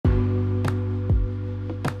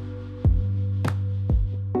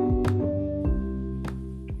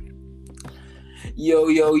Yo,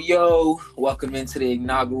 yo, yo. Welcome into the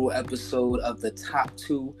inaugural episode of the Top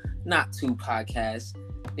 2, Not 2 podcast.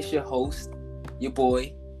 It's your host, your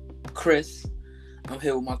boy, Chris. I'm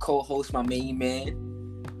here with my co-host, my main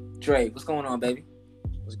man, Dre. What's going on, baby?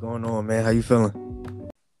 What's going on, man? How you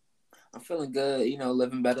feeling? I'm feeling good,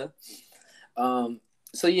 living better.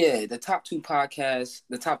 So yeah, the Top 2 podcast,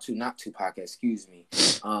 the Top 2, Not 2 podcast, excuse me.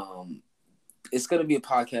 It's going to be a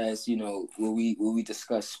podcast, where we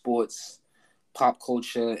discuss sports, pop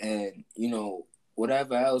culture, and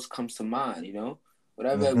whatever else comes to mind,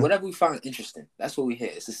 whatever we find interesting. That's what we hear.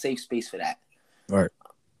 It's a safe space for that. Right.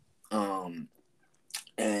 And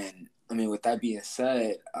I mean, with that being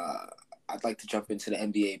said, I'd like to jump into the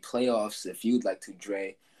NBA playoffs if you'd like to,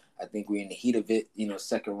 Dre. I think we're in the heat of it.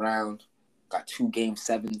 Second round, got 2 Game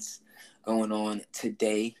 7s going on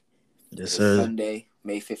today. Yes, sir. Sunday,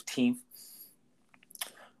 May 15th.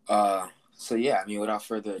 So yeah, I mean, without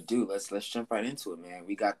further ado, let's jump right into it, man.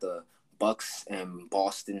 We got the Bucks and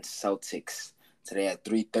Boston Celtics today at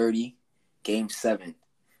 3:30, Game 7.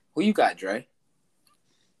 Who you got, Dre?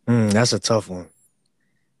 That's a tough one.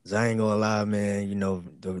 'Cause I ain't gonna lie, man.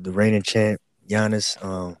 The reigning champ, Giannis.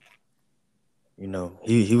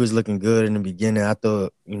 He was looking good in the beginning. I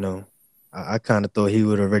thought, I kind of thought he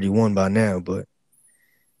would already won by now, but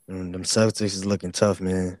them Celtics is looking tough,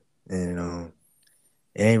 man. And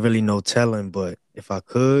it ain't really no telling. But if I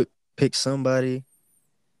could pick somebody,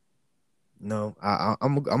 no,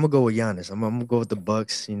 I'm gonna go with Giannis. I'm gonna go with the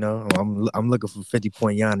Bucks. I'm looking for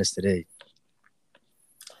 50-point Giannis today.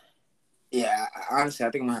 Yeah, honestly,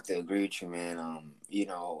 I think I'm gonna have to agree with you, man.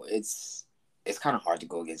 It's kind of hard to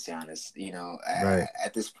go against Giannis. Right.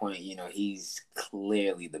 At this point, he's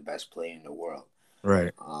clearly the best player in the world.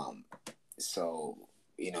 Right. So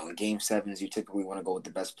in Game 7s, you typically want to go with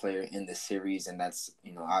the best player in the series, and that's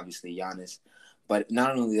obviously Giannis. But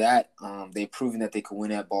not only that, they've proven that they could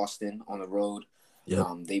win at Boston on the road. Yep.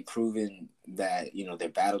 They've proven that they're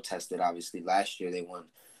battle tested. Obviously, last year they won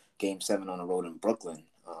Game 7 on the road in Brooklyn.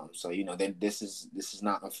 So this is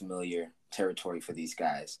not unfamiliar territory for these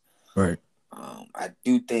guys. Right. I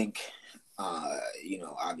do think,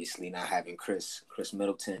 obviously not having Chris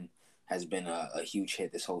Middleton has been a huge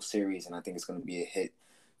hit this whole series, and I think it's going to be a hit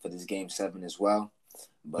for this Game 7 as well.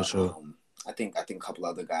 But For sure. I think a couple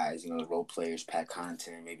other guys, the role players, Pat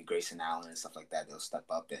Connaughton, maybe Grayson Allen and stuff like that, they'll step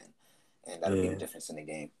up and that'll be the difference in the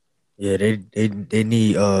game. Yeah, they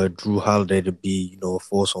need Drew Holiday to be, a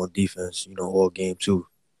force on defense, all game too.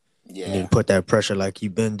 Yeah. He need to put that pressure like he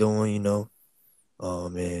been doing, Oh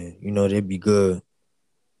man, they'd be good.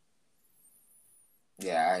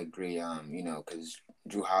 Yeah, I agree. Because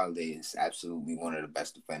Drew Holiday is absolutely one of the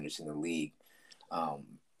best defenders in the league.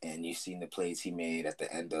 And you've seen the plays he made at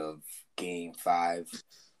the end of Game 5.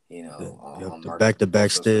 The back-to-back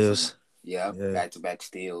steals. Yeah, back-to-back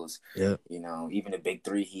steals. Yeah. Even the big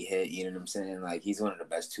 3 he hit. You know what I'm saying? Like, he's one of the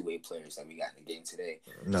best two-way players that we got in the game today.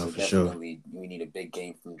 No, so for sure. Definitely, we need a big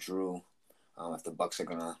game from Drew if the Bucks are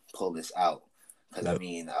gonna pull this out. Because I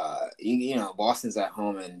mean, Boston's at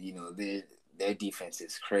home, and their defense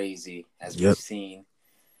is crazy, as we've seen.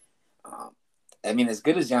 I mean, as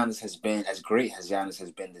good as Giannis has been, as great as Giannis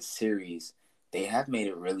has been this series, they have made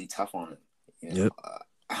it really tough on him.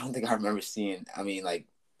 I don't think I remember seeing. I mean, like,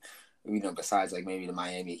 besides like maybe the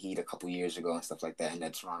Miami Heat a couple years ago and stuff like that, and the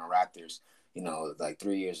Toronto Raptors, like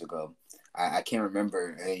 3 years ago. I can't remember.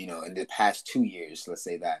 In the past 2 years, let's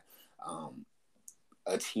say that.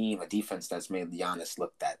 A defense that's made Giannis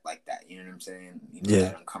look like that. You know what I'm saying?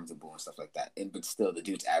 That uncomfortable and stuff like that. But still, the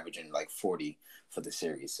dude's averaging like 40 for the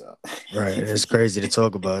series. So right, it's crazy to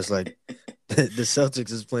talk about. It's like the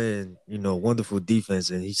Celtics is playing, wonderful defense,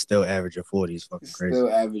 and he's still averaging 40. It's fucking crazy.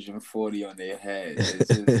 Still averaging 40 on their head. It's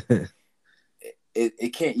just,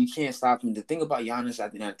 you can't stop him. The thing about Giannis, I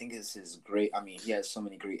think is his great. I mean, he has so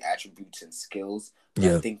many great attributes and skills. But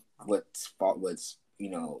I think what's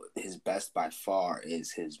his best by far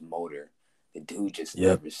is his motor. The dude just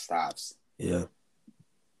never stops. Yeah.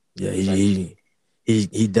 He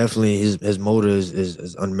definitely his motor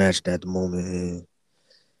is unmatched at the moment. And,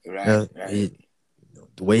 right.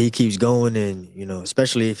 The way he keeps going, and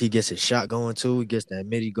especially if he gets his shot going too, he gets that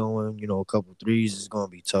midi going. A couple threes is gonna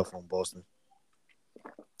be tough on Boston.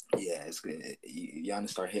 Yeah, it's good. Giannis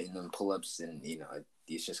start hitting them pull-ups, and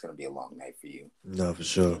it's just gonna be a long night for you. No, for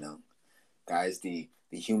sure. Guys, the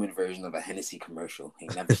human version of a Hennessy commercial. He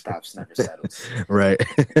never stops, never settles. Right.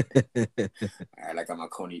 All right, I got my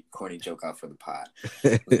corny joke out for the pod.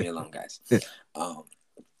 Leave me alone, guys.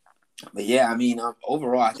 But yeah, I mean,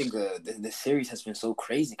 overall, I think the series has been so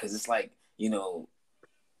crazy because it's like,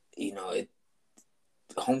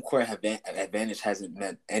 home court advantage hasn't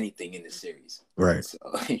meant anything in this series. Right. So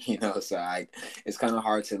so it's kind of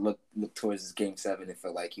hard to look towards this game seven and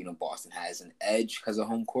feel like Boston has an edge because of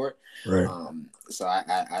home court. Right. So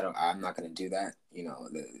I'm not going to do that.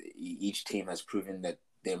 Each team has proven that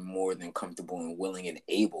they're more than comfortable and willing and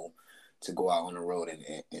able to go out on the road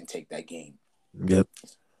and take that game. Yep.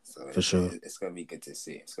 So For sure. it's going to be good to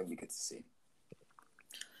see. It's going to be good to see.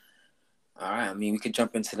 All right. I mean, we could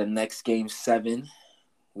jump into the next game seven.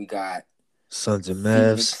 We got Suns and Mavs.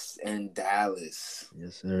 Phoenix and Dallas.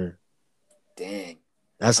 Yes, sir. Dang.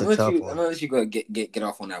 That's a tough I'm one. gonna let you go get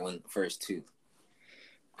off on that one first too.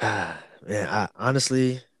 Man, I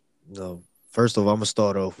honestly, first of all, I'm gonna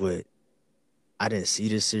start off with I didn't see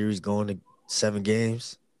this series going to 7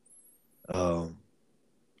 games. Um,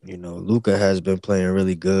 Luca has been playing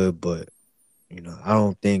really good, but I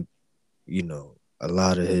don't think a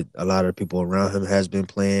lot of people around him has been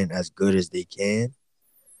playing as good as they can.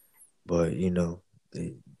 But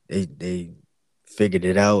they they figured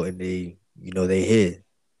it out and they hit.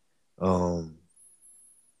 Um,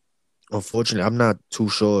 Unfortunately, I'm not too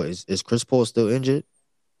sure. Is Chris Paul still injured?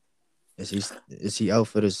 Is he out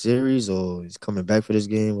for the series or he's coming back for this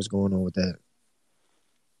game? What's going on with that?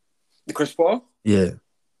 The Chris Paul? Yeah,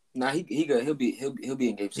 Nah, he good. He'll be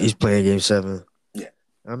in game he's seven. playing game 7. Yeah.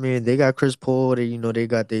 I mean, they got Chris Paul. They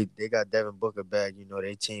got Devin Booker back.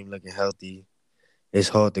 Their team looking healthy. It's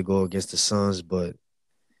hard to go against the Suns, but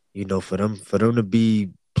for them to be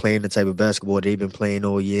playing the type of basketball they've been playing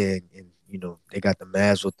all year, and they got the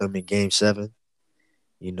Mavs with them in game 7.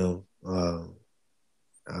 You know, I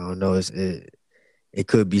don't know. It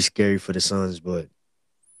could be scary for the Suns, but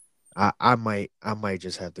I might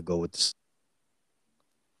just have to go with the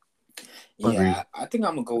Yeah, agree. I think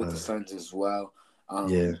I'm gonna go with the Uh, Suns as well.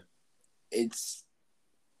 yeah, It's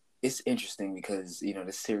it's interesting because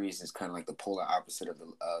this series is kind of like the polar opposite of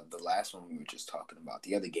the last one we were just talking about.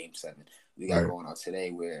 The other game seven we got right, going on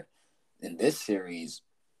today, where in this series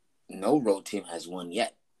no road team has won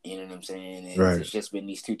yet. You know what I'm saying? right, It's just been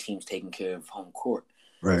these two teams taking care of home court.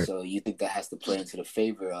 right. So you think that has to play into the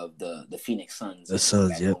favor of the Phoenix Suns, The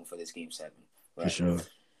Suns, back yep, home for this game seven, for right? sure.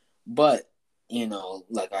 But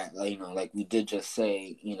like we did just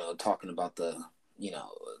say, talking about the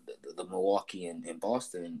Milwaukee and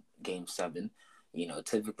Boston game seven.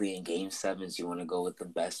 Typically in game sevens, you want to go with the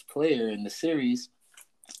best player in the series,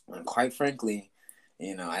 and quite frankly,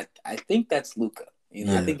 I think that's Luka. I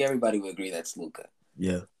Yeah, think everybody would agree that's Luka.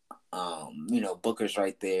 yeah, Booker's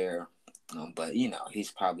right there, but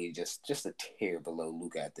he's probably just a tier below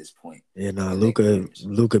Luka at this point and in their Luca careers.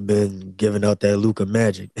 Luca been giving out that Luca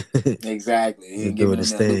magic. Exactly. He Been been giving doing him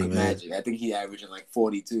his that Luka thing, man. magic. I think he averaging like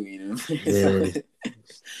 42, so Yeah,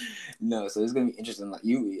 no, so it's gonna be interesting. Like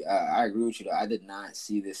I agree with you though. I did not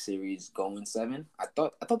see this series going seven. I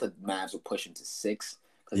thought the Mavs would push into six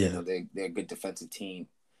because yeah, they're a good defensive team.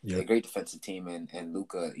 They're yep, a great defensive team, and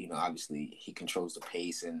Luka, obviously he controls the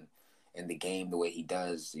pace and the game the way he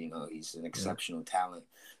does. He's an yep, exceptional talent.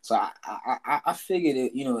 So I figured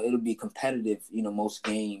it'll be competitive. Most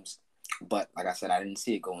games, but like I said, I didn't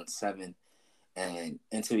see it going seven. And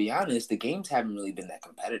to be honest, the games haven't really been that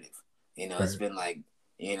competitive. It's right, been like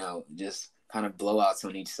just kind of blowouts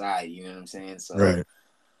on each side. You know what I'm saying? So right,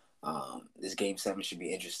 this game seven should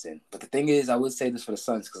be interesting. But the thing is, I would say this for the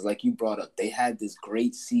Suns because, like you brought up, they had this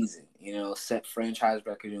great season. Set franchise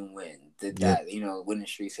record and win. Did yep, that. Winning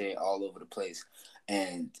streaks here all over the place,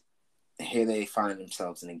 and here they find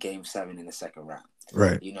themselves in a game seven in the second round.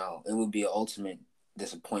 right, It would be an ultimate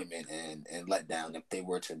disappointment and letdown if they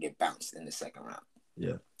were to get bounced in the second round.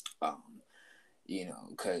 yeah,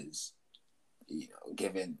 Because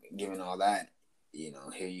given all that,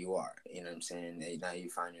 here you are. You know what I'm saying? Now you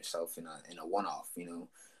find yourself in a one off.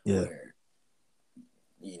 yeah,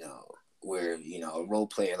 Where you know a role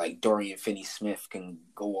player like Dorian Finney-Smith can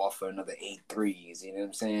go off for another 8 threes. You know what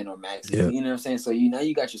I'm saying? Or Max. yeah, You know what I'm saying? So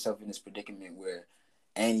you got yourself in this predicament where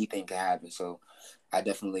anything can happen. So I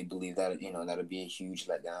definitely believe that that'll be a huge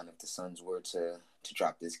letdown if the Suns were to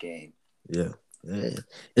drop this game. yeah. Yeah.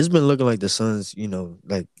 It's been looking like the Suns,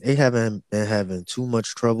 like they haven't been having too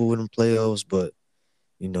much trouble with them playoffs, but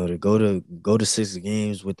to go to 6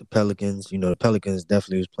 games with the Pelicans, the Pelicans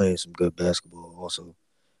definitely was playing some good basketball also.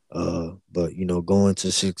 But going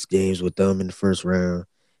to 6 games with them in the first round,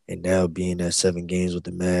 and now being at 7 games with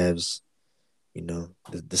the Mavs,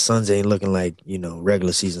 the Suns ain't looking like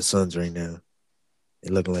regular season Suns right now. They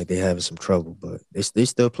looking like they having some trouble, but they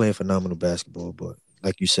still playing phenomenal basketball. But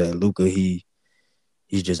like you said, Luca, he's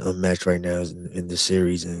just unmatched right now in this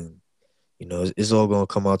series, and it's all gonna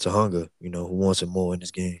come out to hunger. Who wants it more in this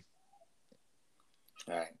game?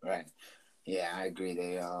 Right, right. Yeah, I agree.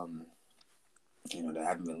 They haven't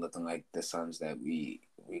been looking like the Suns that we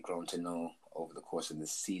grown to know over the course of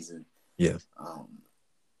this season. Yeah. Um,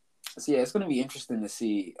 so yeah, it's gonna be interesting to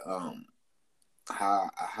see how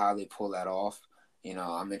they pull that off.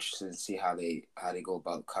 I'm interested to see how they go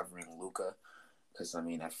about covering Luka, because I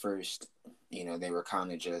mean, at first, they were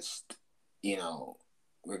kind of just, you know,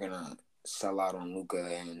 we're gonna sell out on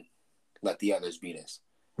Luka and let the others beat us,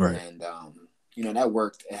 Right. and that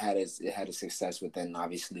worked. It had a success, but then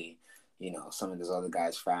obviously, some of those other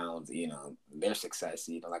guys found their success.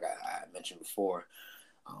 Like I mentioned before.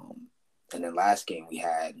 Um, and then last game we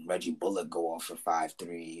had Reggie Bullock go off for 5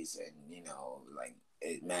 threes, and like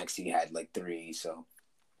Maxey had like three. So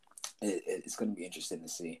it's going to be interesting to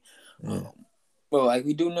see. Yeah. Well, like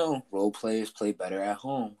we do know, role players play better at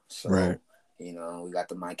home. Right. So we got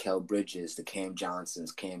the Michael Bridges, the Cam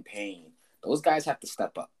Johnsons, campaign. Those guys have to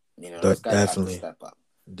step up. Those guys have to Definitely. step up.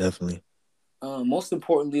 Definitely. Most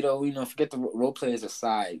importantly, though, forget the role players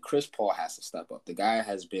aside, Chris Paul has to step up. The guy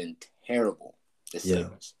has been terrible this Yeah.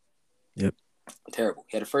 series. Yep. Terrible.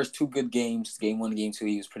 He had the first two good games. Game one and game two,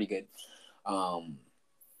 he was pretty good. Um,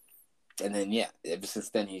 and then yeah, ever since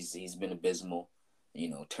then he's been abysmal.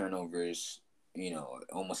 Turnovers.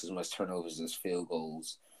 Almost as much turnovers as field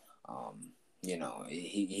goals.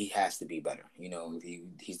 He has to be better.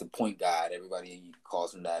 He's the point guard. Everybody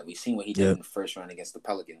calls him that. We've seen what he did in Yep. the first round against the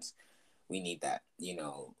Pelicans. We need that.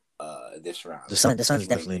 This round. The Suns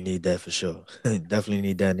definitely need that for sure. Definitely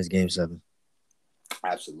need that in this game 7.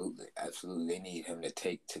 Absolutely, absolutely. They need him to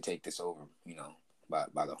take this over.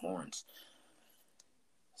 By the horns.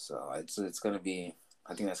 So it's gonna be.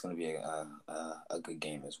 I think that's gonna be a good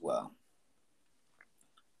game as well.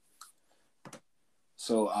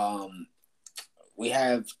 So we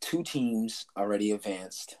have two teams already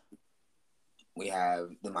advanced. We have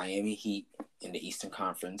the Miami Heat in the Eastern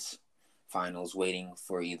Conference Finals, waiting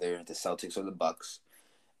for either the Celtics or the Bucks,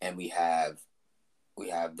 and we have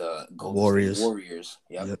the Golden State Warriors. Warriors.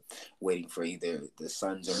 Yep, Yep. waiting for either the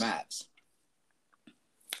Suns or Mavs.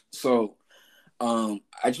 So I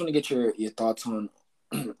just want to get your thoughts on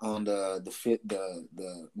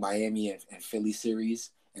the Miami and Philly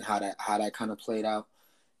series, and how that kind of played out,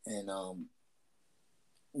 and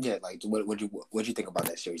yeah, like what you think about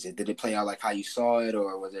that series? Did it play out like how you saw it,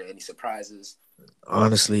 or was there any surprises?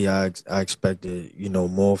 Honestly, I expected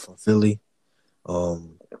more from Philly.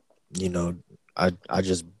 Um, you know, I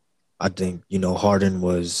think Harden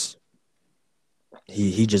was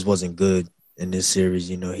he just wasn't good in this series.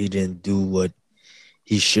 He didn't do what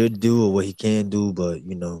he should do or what he can do, but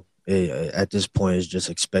at this point, it's just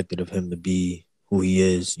expected of him to be who he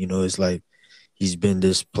is. It's like he's been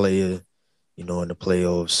this player, in the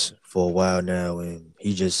playoffs for a while now, and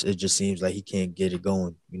it just seems like he can't get it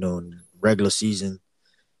going. In regular season,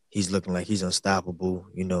 he's looking like he's unstoppable.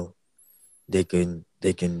 They can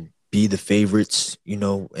be the favorites.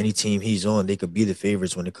 Any team he's on, they could be the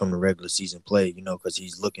favorites when it comes to regular season play. Because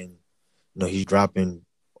he's looking, he's dropping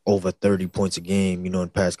over 30 points a game. In the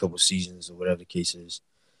past couple seasons or whatever the case is,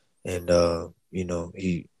 and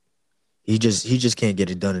he just can't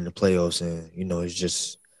get it done in the playoffs, and it's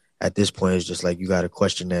just at this point it's just like you got to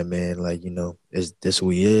question that man. Like is this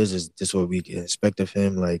who he is? Is this what we can expect of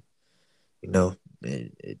him? Like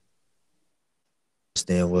it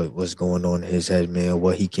understand what's going on in his head, man.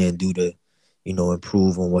 What he can do to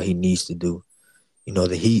improve on what he needs to do.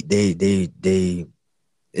 The Heat they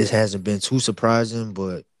it hasn't been too surprising,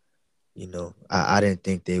 but I didn't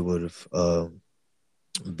think they would have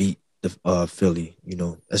beat the Philly.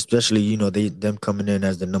 Especially they them coming in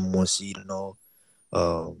as the number 1 seed and all.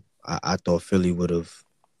 I thought Philly would have,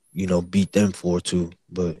 beat them 4-2,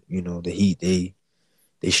 but the Heat they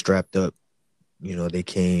strapped up. They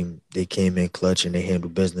came in clutch and they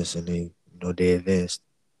handled business and they advanced.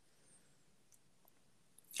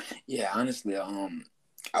 Yeah, honestly,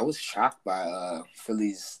 I was shocked by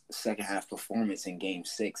Philly's second half performance in Game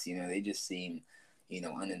 6. They just seemed,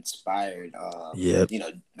 uninspired. Yep,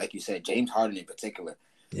 Like you said, James Harden in particular,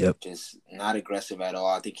 yep, just not aggressive at all.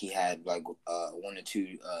 I think he had like one or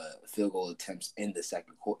two field goal attempts in the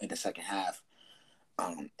second half.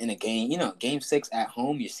 In a game, Game 6 at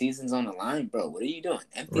home, your season's on the line, bro. What are you doing?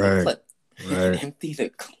 Empty the right, clip. right. Empty the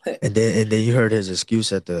clip. And then you heard his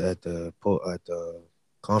excuse at the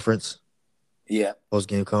conference, Yeah, post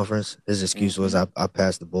game conference. His excuse was mm-hmm. I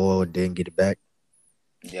passed the ball and didn't get it back.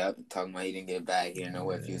 Yeah, talking about he didn't get it back. He didn't know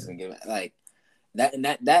if he was gonna get it back. Like that, and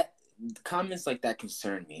that comments like that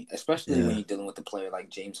concern me, especially when Yeah, you're dealing with a player like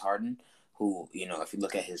James Harden, who if you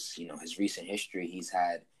look at his recent history, he's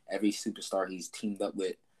had every superstar he's teamed up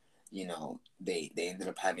with, they ended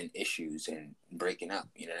up having issues and breaking up.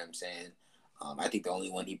 You know what I'm saying? I think the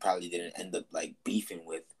only one he probably didn't end up like beefing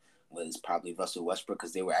with was probably Russell Westbrook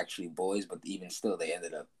because they were actually boys, but even still, they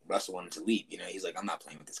ended up Russell wanted to leave. You know, he's like, I'm not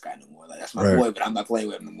playing with this guy no more. Like that's my Right. boy, but I'm not playing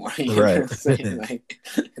with him no more. You know what Right. I'm saying? Like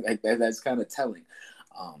that's kind of telling.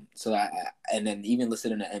 So and then even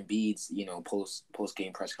listening to Embiid's, post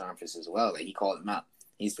game press conference as well, like he called him out.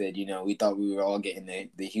 He said, we thought we were all getting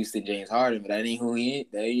the Houston James Harden, but that ain't who he is.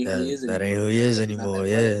 That ain't who he is That anymore. ain't who You he know, is he's not anymore. that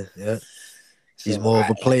player. Yeah. Yeah. He's So more of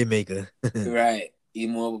a playmaker. right, he's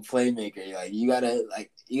more of a playmaker. Like you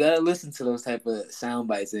gotta listen to those type of sound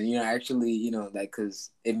bites, and actually, like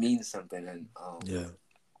because it means something, and Yeah.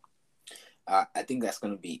 I think that's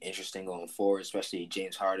going to be interesting going forward, especially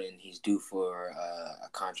James Harden. He's due for a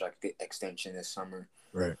contract extension this summer.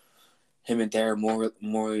 Right. Him and Daryl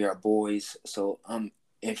Morey are boys, so I'm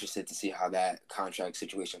interested to see how that contract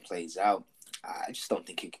situation plays out. I just don't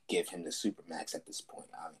think you could give him the supermax at this point.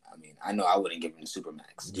 I mean, I know I wouldn't give him the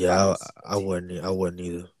supermax if I Yeah. was a I team. wouldn't. I wouldn't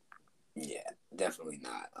either. Yeah, definitely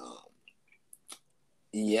not.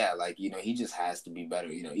 Yeah, like he just has to be better.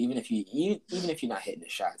 Even if you're not hitting the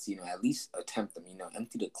shots, at least attempt them.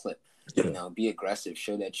 Empty the clip. Yeah. Be aggressive.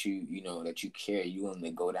 Show that that you care. You willing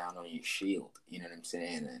to go down on your shield. You know what I'm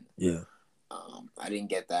saying? And Yeah. I didn't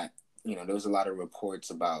get that. There was a lot of reports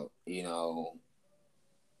about he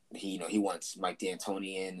wants Mike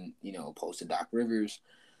D'Antoni in. Opposed to Doc Rivers.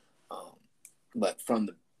 Um, but from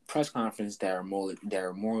the press conference, Daryl Morey.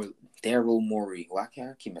 Why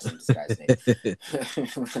can't I keep messing up this guy's name?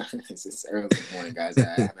 It's early in the morning, guys. I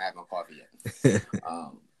haven't had my coffee yet.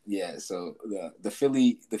 Yeah, so the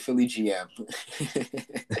Philly GM,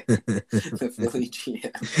 the Philly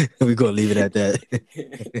GM. We're gonna leave it at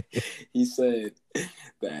that. He said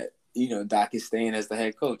that Doc is staying as the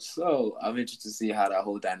head coach. So I'm interested to see how that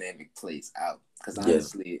whole dynamic plays out. Because Yeah.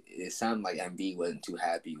 honestly, it sounded like MB wasn't too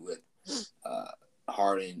happy with uh,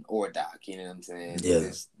 Harden or Doc. You know what I'm saying? Yeah.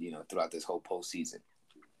 This throughout this whole postseason.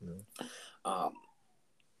 Yeah. Um,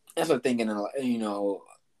 that's what I'm thinking.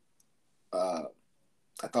 Uh,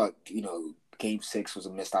 I thought Game 6 was a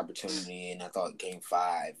missed opportunity, and I thought Game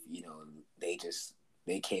 5,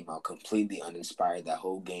 they came out completely uninspired that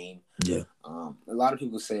whole game. Yeah. A lot of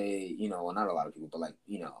people say, well, not a lot of people, but like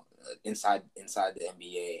inside the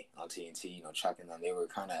NBA on TNT, tracking them, they were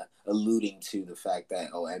kind of alluding to the fact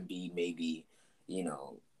that MB maybe you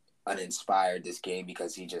know uninspired this game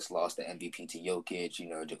because he just lost the MVP to Jokic,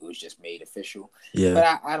 it was just made official. Yeah.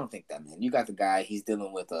 But I don't think that, man. You got the guy, he's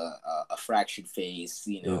dealing with a fractured face,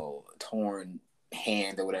 Yeah. torn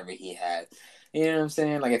hand or whatever he had. You know what I'm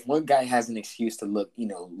saying? Like if one guy has an excuse to look,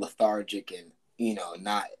 lethargic and,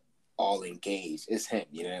 not all engaged, it's him.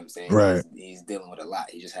 You know what I'm saying? Right. He's dealing with a lot.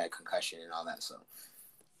 He just had concussion and all that. So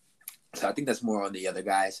I think that's more on the other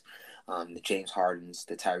guys. The James Hardens,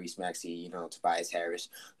 the Tyrese Maxey, Tobias Harris.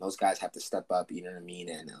 Those guys have to step up. You know what I mean?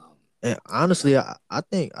 And honestly, I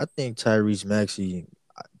think Tyrese Maxey,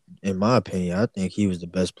 in my opinion, I think he was the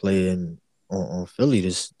best player on Philly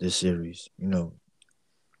this series.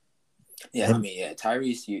 Yeah, I Him. mean, yeah,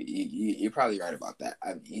 Tyrese, you're probably right about that.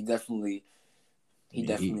 He definitely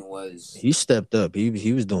I mean, was. he stepped up.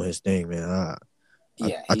 He was doing his thing, man.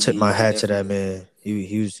 Yeah, I tip my he hat to that definitely. man.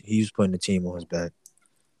 He was putting the team on his back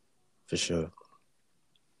for sure.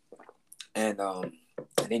 And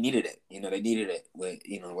they needed it. They needed it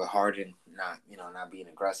with Harden not being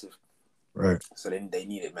aggressive. Right. So they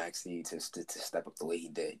needed Maxey to step up the way he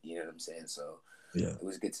did. You know what I'm saying? So Yeah. it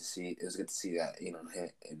was good to see. It was good to see that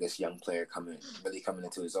this young player really coming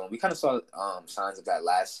into his own. We kind of saw signs of that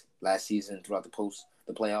last season throughout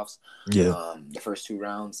the playoffs, Yeah. the first 2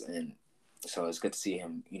 rounds, and so it's good to see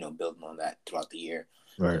him building on that throughout the year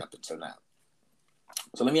Right. and up until now.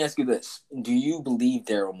 So let me ask you this: do you believe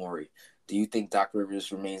Daryl Morey? Do you think Doc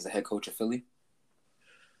Rivers remains the head coach of Philly?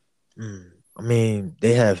 I mean,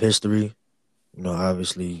 they have history.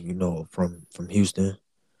 Obviously, from Houston.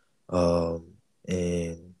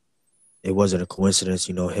 And it wasn't a coincidence,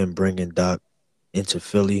 him bringing Doc into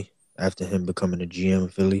Philly after him becoming the GM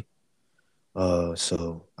of Philly.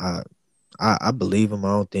 So I believe him. I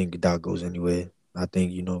don't think Doc goes anywhere. I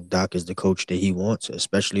think Doc is the coach that he wants,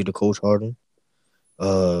 especially the coach Harden.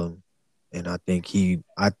 Um, and I think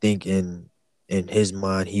in his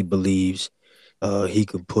mind he believes he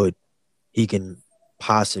can he can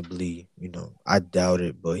possibly, I doubt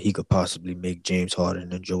it, but he could possibly make James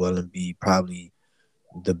Harden and Joel Embiid probably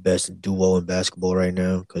the best duo in basketball right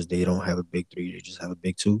now because they don't have a big three; they just have a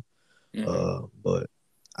big two. Mm-hmm. But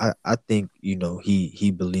I think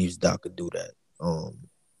he believes Doc could do that.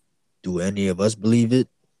 Do any of us believe it?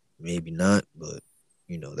 Maybe not, but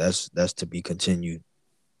that's to be continued.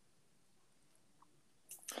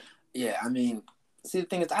 Yeah, I mean, see, the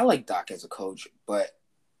thing is, I like Doc as a coach, but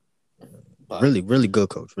Really, really good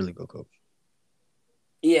coach. Really good coach.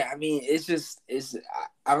 yeah, I mean, it's just it's.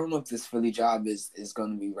 I don't know if this Philly job is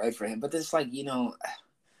going to be right for him, but it's like then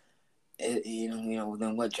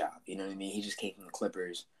what job? You know what I mean? He just came from the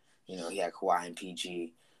Clippers. He had Kawhi and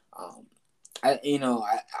PG. Um, I you know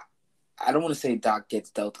I don't want to say Doc gets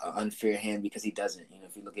dealt an unfair hand because he doesn't.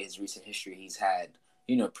 If you look at his recent history, he's had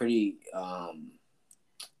pretty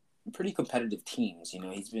competitive teams.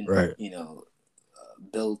 He's been Right.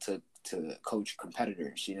 built to coach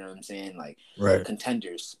competitors. You know what I'm saying? Like Right.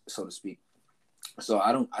 contenders, so to speak. So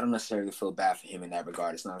I don't necessarily feel bad for him in that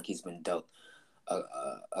regard. It's not like he's been dealt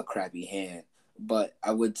a crappy hand. But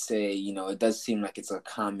I would say, it does seem like it's a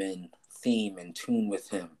common theme and tune with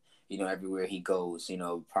him. Everywhere he goes,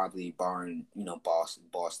 probably barring, Boston,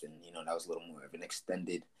 that was a little more of an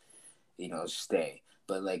extended, stay.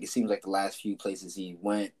 But like it seems like the last few places he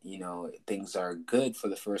went, things are good for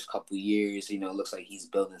the first couple years. It looks like he's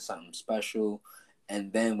building something special.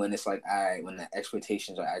 And then when it's like, all right, when the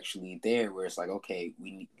expectations are actually there, where it's like, okay,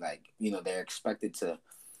 we need like, they're expected to,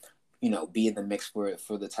 be in the mix for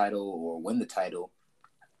the title or win the title,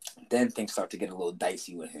 then things start to get a little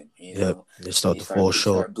dicey with him. Yep. They start He to start fall he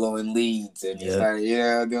short. start blowing leads and he Yep.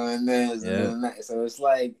 started doing this and Yep. doing that. So it's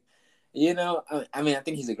like, I mean, I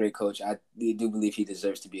think he's a great coach. I do believe he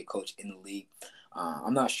deserves to be a coach in the league.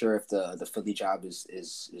 I'm not sure if the Philly job is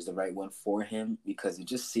the right one for him because it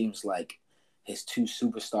just seems like his two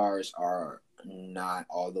superstars are not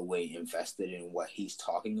all the way invested in what he's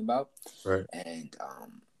talking about. Right. And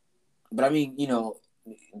but I mean,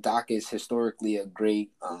 Doc is historically a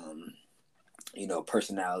great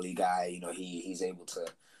personality guy. He's able to,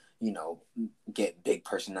 you know, get big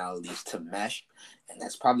personalities to mesh, and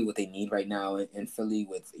that's probably what they need right now in Philly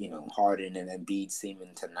with Harden and Embiid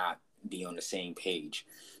seeming to not be on the same page.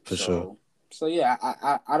 For sure. So yeah,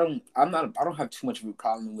 I don't have too much of a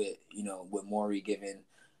problem with with Morey giving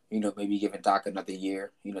maybe giving Doc another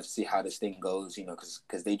year to see how this thing goes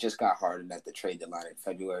because they just got Harden at the trade deadline in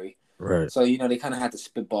February. Right. So they kind of had to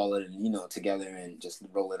spitball it and together and just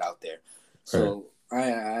roll it out there. Right. So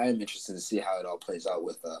I'm interested to see how it all plays out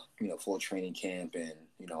with full training camp and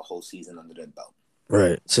a whole season under their belt.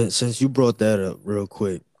 Right. Since you brought that up real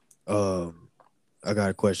quick, I got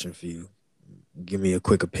a question for you. Give me a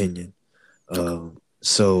quick opinion. Okay.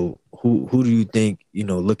 So who do you think,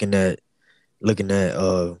 looking at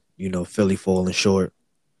Philly falling short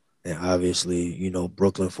and obviously,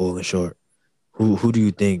 Brooklyn falling short. Who do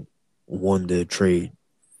you think won the trade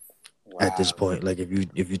at this Wow. point? Like if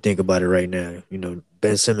you think about it right now,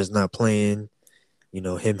 Ben Simmons not playing,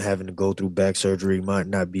 him having to go through back surgery, might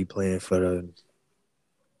not be playing for the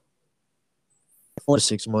 4 to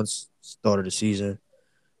 6 months start of the season.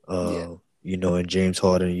 Yeah. And James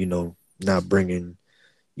Harden, not bringing,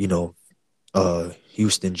 you know,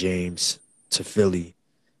 Houston James to Philly.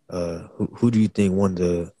 Who do you think won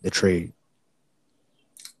the trade?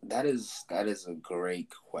 That is a great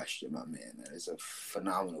question, my man. That is a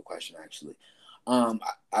phenomenal question, actually.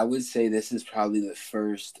 I would say this is probably the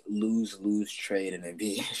first lose-lose trade in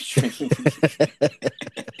NBA history.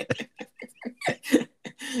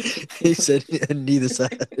 He said neither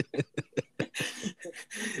side.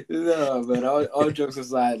 No, but all jokes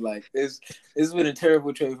aside, like it's been a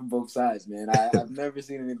terrible trade from both sides, man. I've never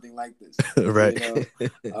seen anything like this. Right.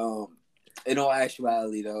 Um, in all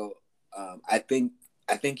actuality, though, I think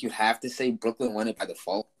you have to say Brooklyn won it by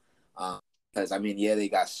default. Um, because I mean, yeah, they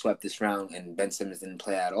got swept this round and Ben Simmons didn't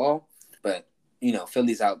play at all, but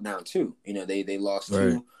Philly's out now too. They lost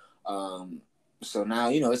Right. two. So now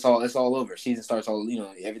it's all over. Season starts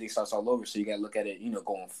everything starts all over. So you got to look at it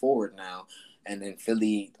going forward now. And then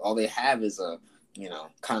Philly, all they have is a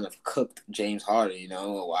kind of cooked James Harden,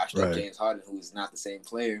 a washed up Right. James Harden who's not the same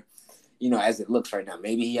player, as it looks right now.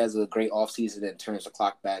 Maybe he has a great offseason and turns the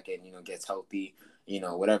clock back and gets healthy,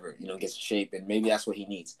 whatever, gets in shape, and maybe that's what he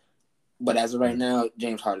needs. But as of right Right. now,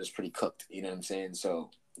 James Harden is pretty cooked. You know what I'm saying?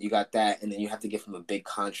 So you got that, and then you have to give him a big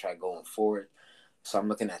contract going forward. So I'm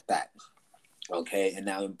looking at that. Okay, and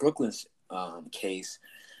now in Brooklyn's case,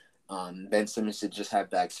 Ben Simmons should just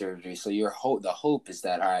have back surgery. So the hope is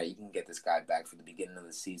that all right, you can get this guy back for the beginning of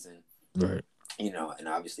the season, Right. and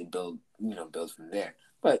obviously build from there.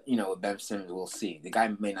 But with Ben Simmons, we'll see. The guy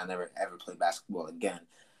may not never ever play basketball again,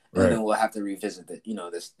 and Right. then we'll have to revisit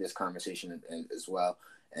this conversation as well.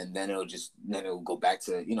 And then it'll go back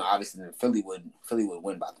to obviously then Philly would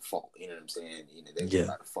win by default. You know what I'm saying? They win Yeah.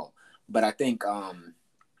 by default. But I think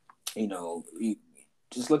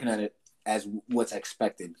just looking at it as what's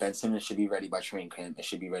expected, Ben Simmons should be ready by training camp and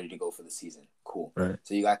should be ready to go for the season. Cool. Right.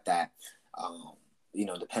 So you got that. Um,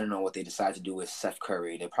 depending on what they decide to do with Seth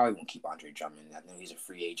Curry, they probably won't keep Andre Drummond. I know he's a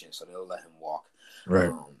free agent, so they'll let him walk.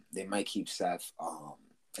 Right. They might keep Seth,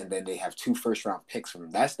 and then they have 2 first-round picks from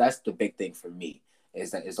him. That's the big thing for me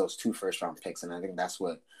is those 2 first-round picks, and I think that's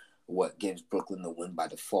what gives Brooklyn the win by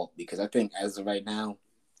default, because I think as of right now,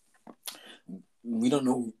 we don't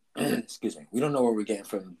know. Excuse me, we don't know what we're getting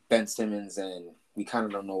from Ben Simmons, and we kind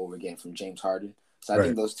of don't know what we're getting from James Harden. So I Right.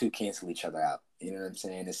 think those two cancel each other out. You know what I'm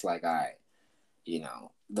saying? It's like, all right,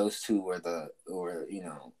 those two were the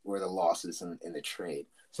losses in the trade.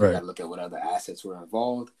 So you got Right. to look at what other assets were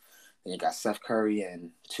involved. Then you got Seth Curry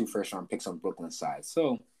and 2 first-round picks on Brooklyn's side.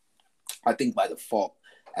 So I think by default,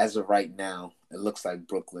 as of right now, it looks like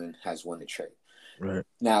Brooklyn has won the trade. Right.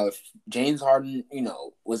 Now, if James Harden,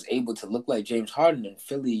 was able to look like James Harden and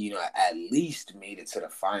Philly, at least made it to the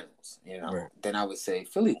finals, Right. then I would say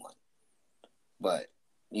Philly won. But,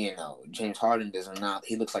 James Harden does not,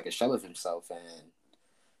 he looks like a shell of himself, and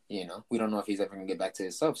we don't know if he's ever gonna get back to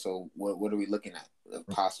himself. So what are we looking at? A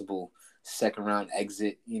possible second round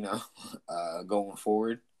exit, going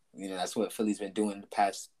forward. That's what Philly's been doing the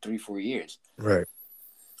past 3-4 years. Right.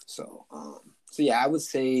 So yeah, I would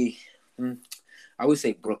say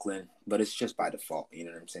Brooklyn, but it's just by default. You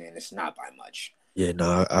know what I'm saying? It's not by much. Yeah,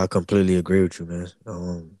 no, I completely agree with you,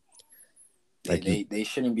 man. They Like you, they, they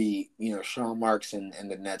shouldn't be, Sean Marks and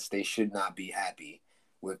the Nets, they should not be happy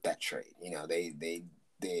with that trade.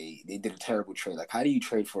 They did a terrible trade. Like, how do you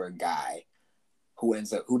trade for a guy who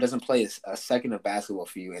doesn't play a second of basketball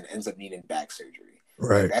for you and ends up needing back surgery? Like,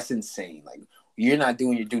 right. that's insane. Like, you're not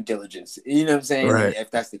doing your due diligence. You know what I'm saying? Right.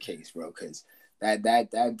 If that's the case, bro, because that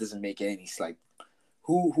doesn't make any like.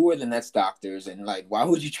 Who are the Nets doctors, and like, why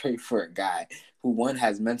would you trade for a guy who, one,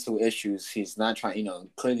 has mental issues? He's not trying,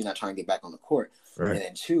 clearly not trying to get back on the court, Right. and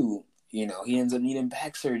then two, he ends up needing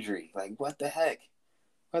back surgery. Like, what the heck?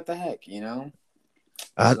 What the heck? I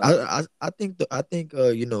I So I think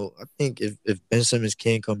if Ben Simmons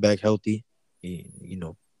can come back healthy,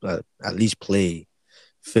 at least play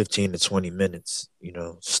 15 to 20 minutes,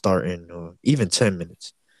 starting or even 10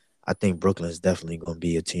 minutes. I think Brooklyn's definitely going to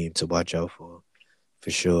be a team to watch out for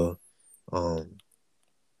sure. Um,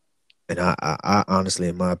 and I honestly,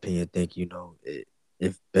 in my opinion, think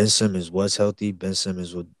if Ben Simmons was healthy, Ben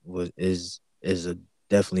Simmons would is a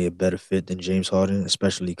definitely a better fit than James Harden,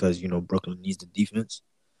 especially because Brooklyn needs the defense.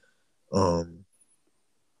 Um,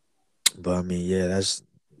 but I mean, yeah, that's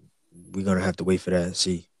we're gonna have to wait for that and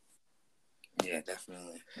see. yeah,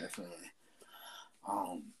 definitely, definitely.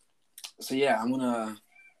 Um, so yeah, I'm gonna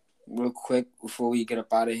real quick before we get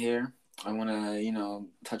up out of here. I want to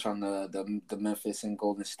touch on the Memphis and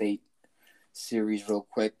Golden State series real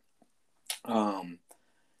quick. Um,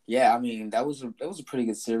 Yeah, I mean that was a pretty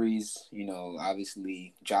good series.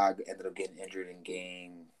 Obviously, Jog ended up getting injured in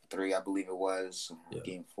Game 3, I believe it was, Yeah.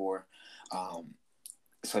 Game 4.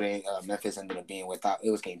 So they Memphis ended up being without.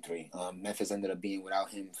 It was Game 3. Memphis ended up being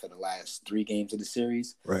without him for the last 3 games of the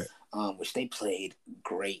series, Right. which they played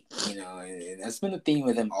great. And that's been the theme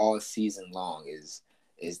with them all season long is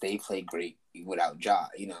they play great without Ja.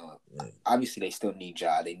 Yeah. Obviously they still need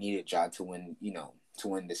Ja. They needed Ja to win. To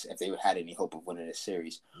win this if they had any hope of winning this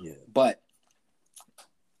series. Yeah. But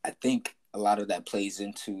I think a lot of that plays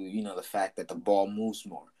into, the fact that the ball moves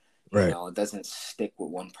more. Right. It doesn't stick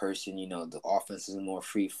with one person. The offense is more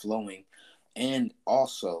free flowing. And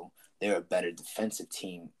also they're a better defensive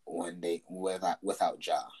team when they without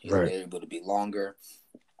Ja. Right. They're able to be longer,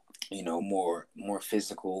 more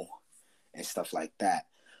physical and stuff like that.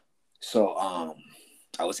 So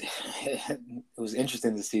I was it was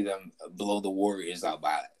interesting to see them blow the Warriors out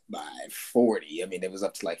by 40. I mean, it was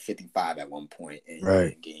up to like 55 at one point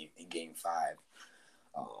Right. in game 5.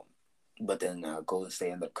 Um, but then Golden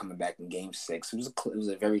State ended up coming back in game 6. It was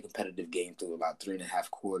a very competitive game through about 3.5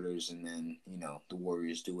 quarters, and then the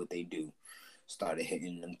Warriors do what they do. Started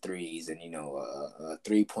hitting them threes, and a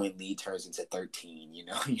 3-point lead turns into 13.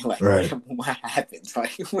 You're like, Right. what happened?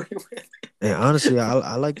 Like, And honestly,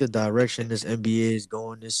 I like the direction this NBA is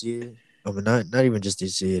going this year. I mean, not even just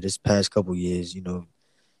this year. This past couple years, you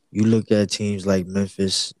look at teams like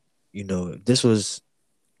Memphis. This was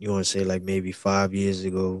you want to say like maybe 5 years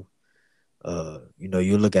ago.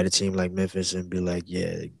 You look at a team like Memphis and be like,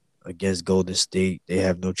 yeah, against Golden State, they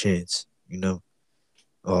have no chance.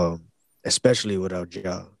 Um, especially without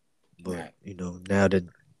Ja. But right, now that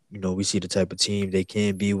we see the type of team they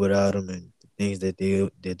can be without him, and the things that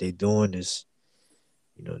they doing is,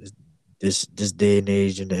 this day and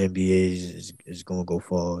age in the NBA is gonna go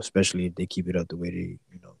far, especially if they keep it up the way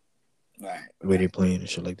right, the way they right. playing and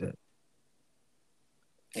shit like that.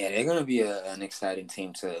 Yeah, they're gonna be an exciting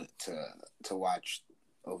team to watch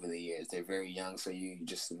over the years. They're very young, so you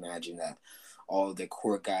just imagine that all the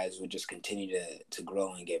core guys would just continue to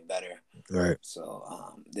grow and get better. Right. So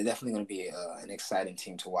they're definitely going to be an exciting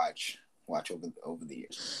team to watch over the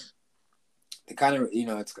years. They kind of,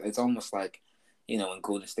 it's almost like, when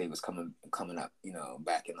Golden State was coming up,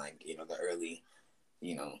 back in like, the early,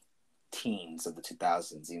 you know, teens of the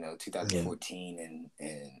 2000s, Yeah. 2014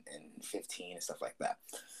 and 15 and stuff like that.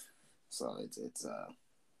 So it's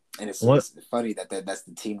and What? it's funny that's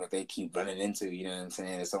the team that they keep running into. You know what I'm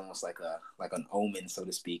saying? It's almost like an omen, so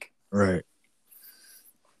to speak. Right.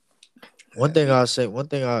 One thing I'll say, one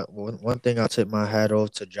thing I'll tip my hat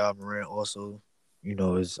off to Ja Morant also,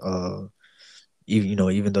 is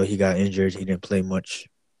even though he got injured, he didn't play much.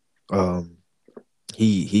 Um,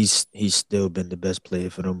 he's still been the best player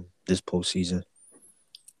for them this postseason.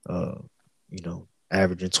 Uh,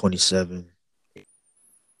 averaging 27,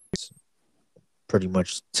 pretty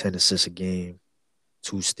much 10 assists a game,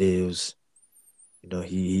 2 steals.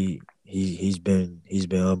 He's been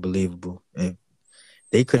unbelievable, and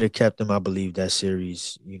they could have kept him. I believe that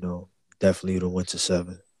series, definitely would have went to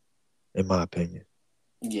 7, in my opinion.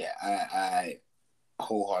 Yeah, I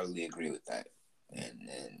wholeheartedly agree with that, and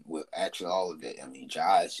with actually all of it. I mean,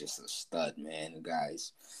 Ja is just a stud, man. The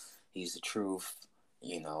guy's he's the truth.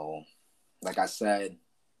 You know, like I said,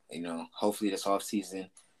 hopefully this off season,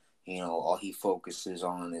 all he focuses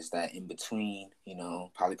on is that in between.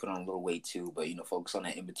 Probably put on a little weight too, but focus on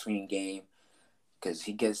that in between game because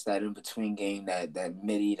he gets that in between game, that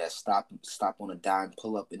midi, that stop on a dime,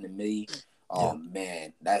 pull up in the midi. Yeah, Oh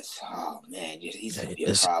man, he's gonna be a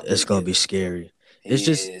it's problem. gonna be scary. It's He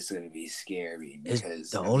just is gonna be scary it's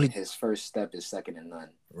because the I mean only his first step is second to none.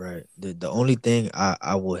 right. The only thing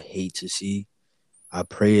I would hate to see. I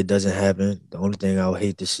pray it doesn't happen. The only thing I would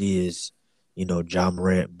hate to see is, John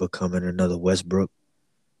Morant becoming another Westbrook.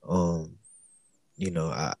 Um,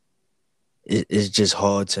 I it's just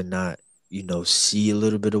hard to not, see a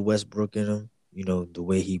little bit of Westbrook in him. The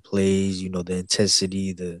way he plays, the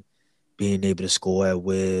intensity, the being able to score at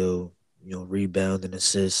will, rebound and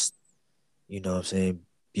assist, what I'm saying?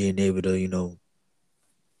 Being able to,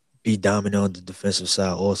 be dominant on the defensive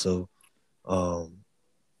side also. Um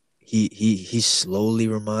he slowly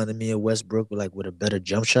reminded me of Westbrook with a better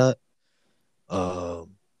jump shot.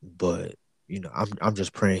 But I'm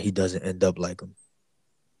just praying he doesn't end up like him.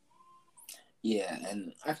 Yeah,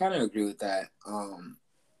 and I kind of agree with that.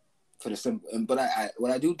 For the simple, but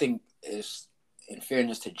what I do think is, in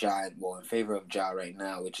fairness to Ja, well, in favor of Ja right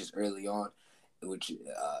now, which is early on, which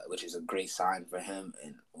is a great sign for him.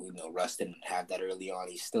 And we know Russ didn't have that early on.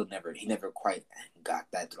 He never quite got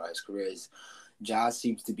that throughout his career. Ja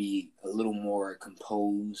seems to be a little more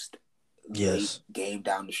composed late Yes, game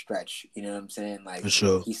down the stretch. You know what I'm saying? for Like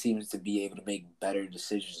sure. he seems to be able to make better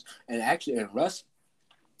decisions. And actually, and Russ,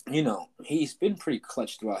 he's been pretty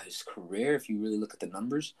clutch throughout his career if you really look at the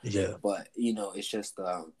numbers. Yeah, But it's just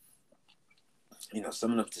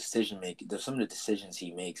some of the some of the decisions he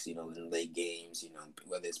makes, in late games,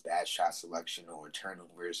 whether it's bad shot selection or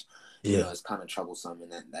turnovers, yeah, it's kind of troublesome,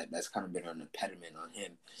 and that's kind of been an impediment on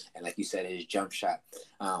him. And like you said, his jump shot.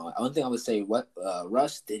 One thing I would say, what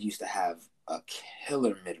Russ did used to have a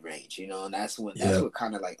killer mid range, and that's yeah. what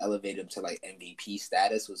kind of like elevated him to like MVP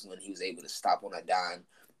status was when he was able to stop on a dime,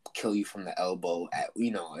 kill you from the elbow.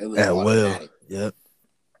 It was At will. automatic. Yep.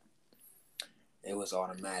 It was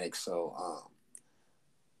automatic. So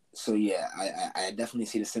yeah, I definitely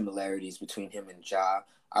see the similarities between him and Ja.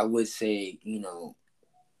 I would say,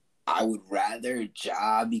 I would rather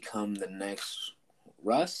Ja become the next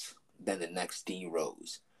Russ than the next D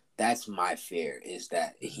Rose. That's my fear, is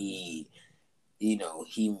that and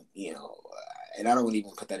I don't want to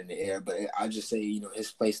even put that in the air, but I'll just say,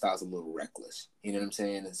 his play style is a little reckless. You know what I'm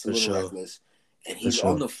saying? It's a For little sure. reckless. And For he's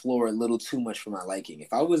on sure. the floor a little too much for my liking.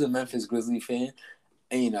 If I was a Memphis Grizzly fan,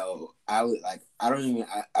 and, I would like. I probably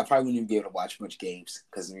wouldn't even be able to watch much games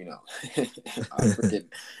because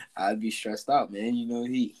I'd be stressed out, man.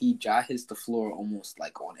 He Ja hits the floor almost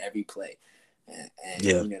like on every play, and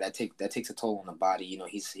Yeah. that takes a toll on the body.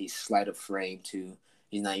 He's slight of frame too.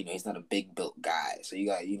 He's not a big built guy, so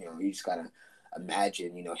you just gotta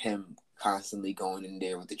imagine him constantly going in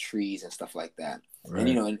there with the trees and stuff like that. And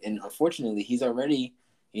Right. and unfortunately he's already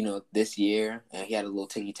this year, and he had a little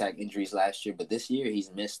ticky tack injuries last year, but this year he's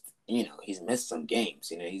missed some games.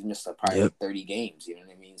 He's missed probably Yep. like 30 games. You know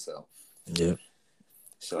what I mean? Yep.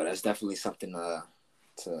 So that's definitely something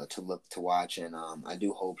to look to watch, and I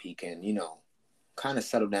do hope he can kind of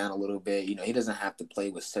settle down a little bit. He doesn't have to play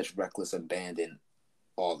with such reckless abandon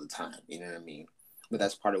all the time. You know what I mean? But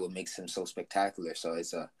that's part of what makes him so spectacular. So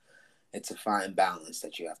it's a fine balance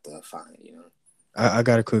that you have to find. I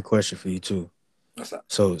got a quick question for you too. What's up?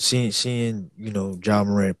 So seeing John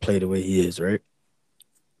Morant play the way he is, right?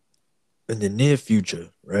 In the near future,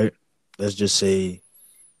 right? Let's just say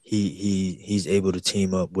he's able to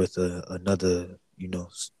team up with another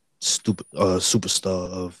stupid superstar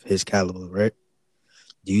of his caliber, right?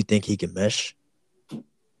 Do you think he can mesh?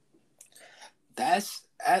 That's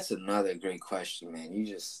another great question, man.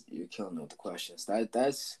 You're killing me with the questions. That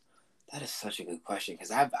is such a good question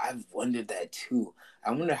because I've wondered that too.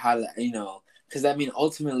 I wonder how because I mean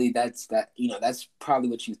ultimately that's probably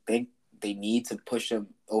what you think they need to push them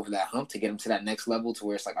over that hump to get them to that next level to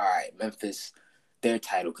where it's like, all right, Memphis, they're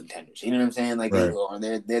title contenders. You know what I'm saying? Like Right,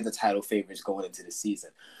 they're the title favorites going into the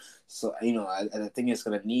season. So I think it's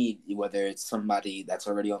gonna need whether it's somebody that's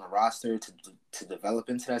already on the roster to develop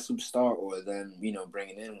into that superstar, or then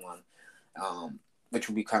bringing in one, which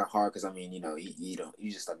would be kind of hard because I mean you don't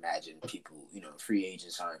you just imagine people free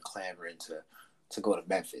agents aren't clamoring to go to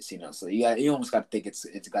Memphis, so you almost got to think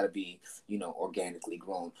it's got to be organically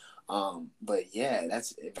grown. But yeah,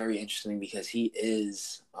 that's very interesting because he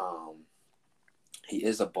is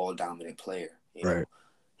a ball dominant player. right,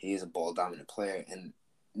 He is a ball dominant player, and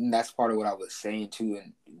that's part of what I was saying too.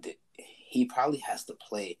 And he probably has to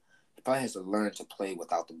play. He probably has to learn to play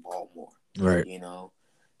without the ball more. right, You know,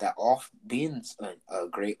 that off being a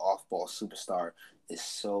great off ball superstar is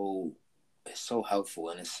so helpful,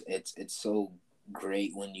 and it's so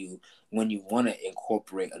great when you want to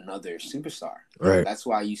incorporate another superstar. right, That's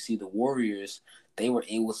why you see the Warriors. They were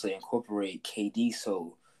able to incorporate KD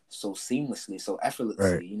so seamlessly, so right,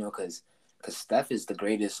 effortlessly, because Steph is the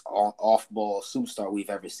greatest off ball superstar we've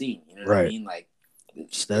ever seen. You know what I right. mean? Like,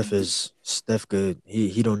 Steph good.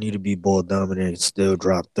 He don't need to be ball dominant and still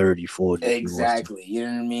drop 30, 40 if he wants to. exactly. You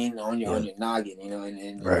know what I mean? On Yeah. your noggin,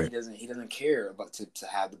 and he Right. doesn't care about to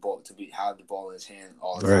have the ball to be have the ball in his hand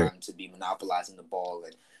all the Right. time, to be monopolizing the ball,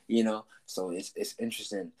 and so it's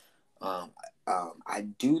interesting. Um, I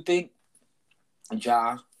do think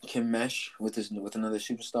Ja can mesh with another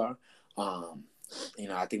superstar. Um,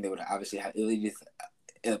 I think they would obviously have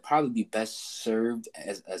it'll probably be best served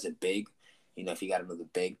as a big, if you got another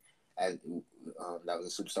big, as that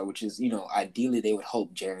was a superstar, which is ideally they would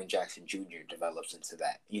hope Jaren Jackson Jr. develops into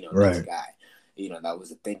that next Right. guy. That was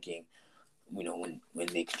the thinking. When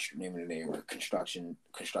they were constructing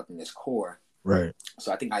this core. Right.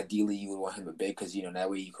 So I think ideally you would want him a big because that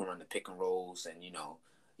way you can run the pick and rolls, and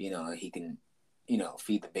he can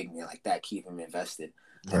feed the big man like that, keep him invested.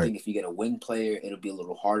 I Right. think if you get a wing player, it'll be a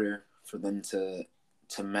little harder for them to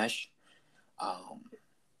mesh. Um,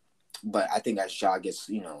 but I think as Ja gets,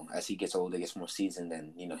 as he gets older, gets more seasoned,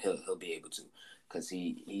 then he'll be able to, because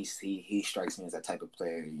he strikes me as that type of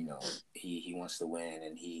player. He wants to win,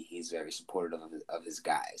 and he's very supportive of his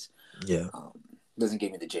guys. Yeah. Doesn't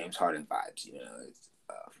give me the James Harden vibes.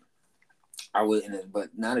 I would,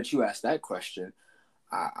 but now that you asked that question,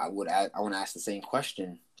 I want to ask the same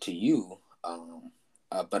question to you,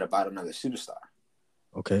 but about another superstar,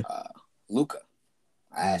 Okay. uh, Luca.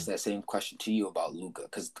 I asked Mm. that same question to you about Luca,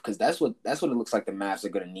 because that's what it looks like the Mavs are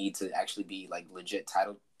going to need to actually be like legit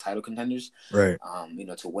title contenders. Right.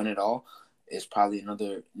 To win it all is probably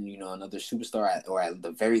another superstar, or at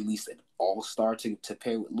the very least an all star to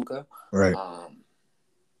pair with Luca. Right. Um,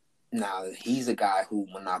 Now he's a guy who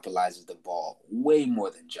monopolizes the ball way more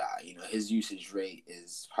than Ja. His usage rate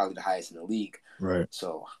is probably the highest in the league. Right.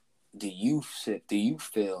 So, do you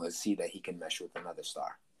feel and see that he can mesh with another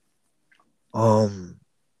star? Um,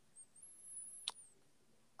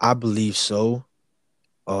 I believe so.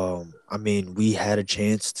 I mean, we had a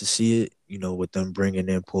chance to see it, with them bringing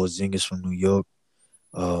in Porzingis from New York.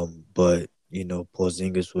 But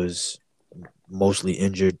Porzingis was mostly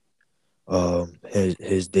injured.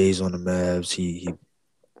 His days on the Mavs,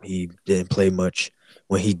 he didn't play much.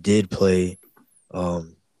 When he did play,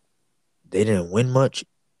 um, they didn't win much.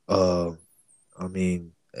 Uh, I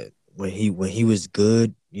mean, when he was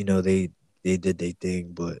good, they did their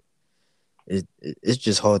thing, but it's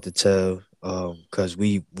just hard to tell. Cause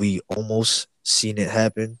we almost seen it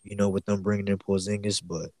happen, with them bringing in Porzingis,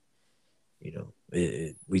 but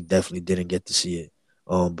we definitely didn't get to see it.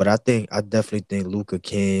 But I definitely think Luca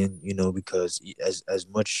can, because as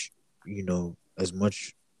much, as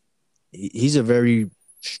much he's a very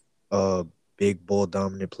uh big ball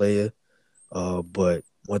dominant player. But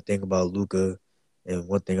one thing about Luca, and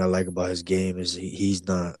one thing I like about his game is he's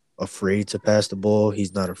not afraid to pass the ball.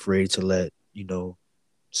 He's not afraid to let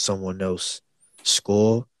someone else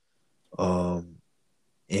score. Um,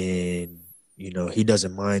 and he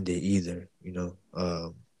doesn't mind it either.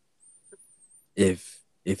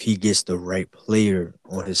 If he gets the right player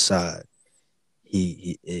on his side,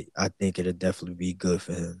 I think it'll definitely be good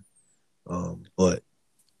for him. But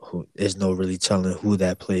there's no really telling who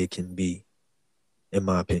that player can be, in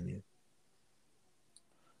my opinion.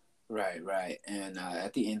 Right, right. And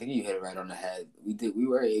at the end, I think you hit it right on the head. We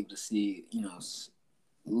were able to see,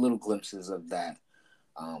 little glimpses of that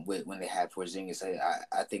with when they had Porzingis.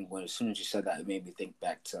 I think when as soon as you said that, it made me think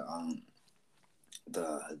back to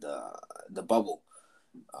the the the bubble,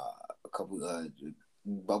 a couple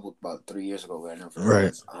bubble about 3 years ago, whenever it Right.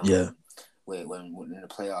 was. Yeah. When in the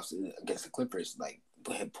playoffs against the Clippers, like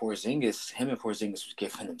Porzingis, him and Porzingis was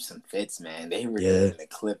giving him some fits, man. They were Yeah. giving the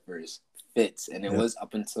Clippers fits, and it Yep. was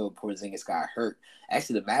up until Porzingis got hurt.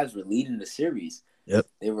 Actually, the Mavs were leading the series. Yep.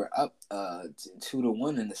 They were up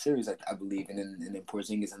 2-1 in the series, I believe, and then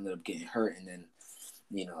Porzingis ended up getting hurt, and then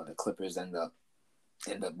the Clippers end up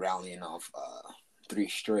rallying off three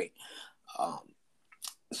straight. Um,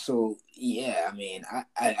 so yeah, I mean,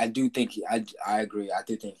 I do think I agree. I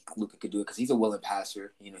do think Luka could do it because he's a willing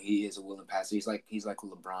passer. He is a willing passer. He's like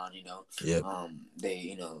LeBron. Yep.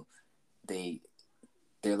 They they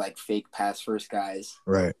they're like fake pass first guys.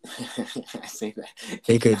 Right. I say that.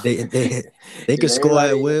 They could they could score at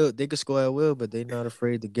Everybody, will. They could score at will, but they're not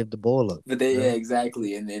afraid to give the ball up. but You yeah, know.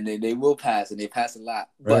 exactly, and then they will pass, and they pass a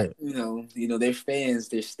lot. But Right. their fans,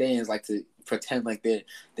 their stands like to pretend like they're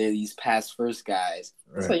these pass first guys.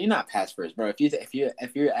 It's Right. like you're not pass first, bro.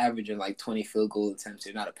 If you're averaging like 20 field goal attempts,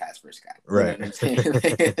 you're not a pass first guy. You know Right. what I'm saying?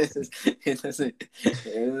 It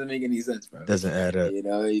doesn't make any sense, bro. Doesn't add up.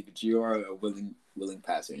 But you are a willing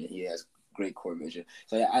passer, and he has great core vision.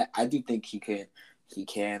 So I do think he can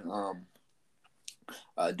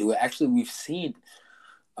do it. Actually, we've seen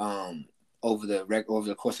um, over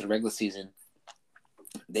the course of the regular season,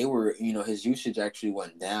 his usage actually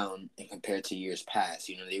went down and compared to years past.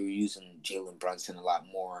 They were using Jalen Brunson a lot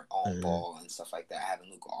more on Hmm. ball and stuff like that, having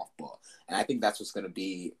Luka off ball, and I think that's what's going to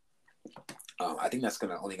be. I think that's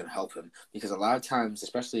only gonna help him because a lot of times,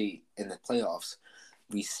 especially in the playoffs,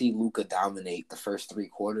 we see Luka dominate the first three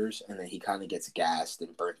quarters, and then he kind of gets gassed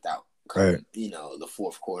and burnt out Right. come the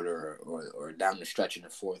fourth quarter or down the stretch in the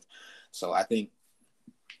fourth. So I think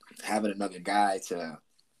having another guy to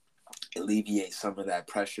alleviate some of that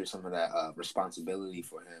pressure, some of that responsibility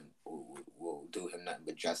for him will do him nothing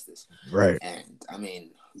but justice. Right. And I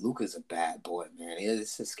mean, Luka's a bad boy, man.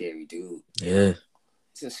 He's a scary dude. Yeah.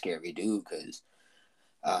 He's a scary dude because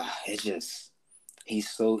it's just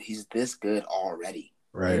he's this good already.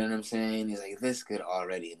 You Right. know what I'm saying? He's like this good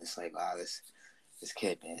already, and it's like wow, this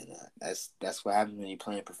kid, man. That's what happens when you're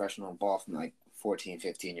playing professional ball from like 14,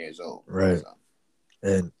 15 years old. Right. So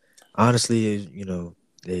And honestly,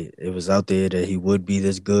 it was out there that he would be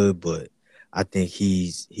this good, but I think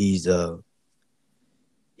he's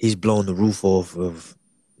blown the roof off of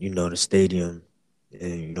the stadium,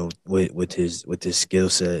 and with his skill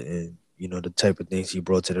set, and the type of things he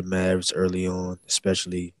brought to the Mavs early on,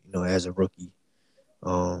 especially as a rookie.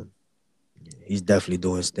 Um, he's definitely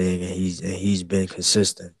doing his thing, and he's been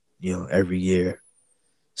consistent. Every year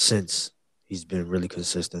since he's been really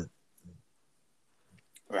consistent.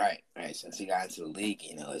 right, right. Since he got into the league,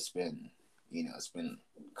 it's been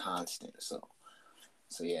constant. So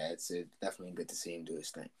yeah, it's definitely good to see him do his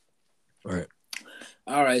thing. Right.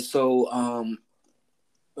 All right, so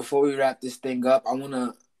before we wrap this thing up, I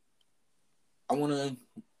wanna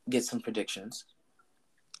get some predictions.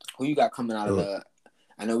 Who you got coming out of So, the?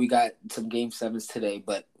 I know we got some game sevens today,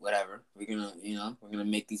 but whatever. We're gonna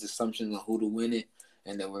make these assumptions on who to win it,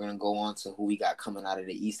 and then we're gonna go on to who we got coming out of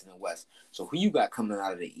the East and the West. So who you got coming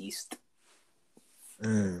out of the East?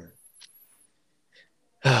 mm,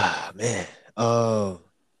 man. Uh,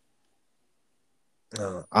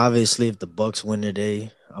 Obviously, if the Bucks win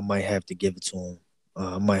today, I might have to give it to them.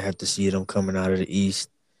 I might have to see them coming out of the East.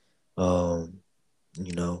 Um,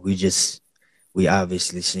 we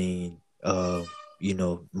obviously seen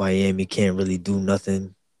Miami can't really do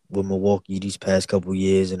nothing with Milwaukee these past couple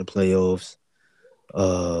years in the playoffs.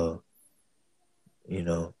 Uh, you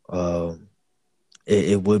know,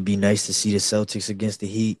 it would be nice to see the Celtics against the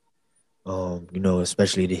Heat.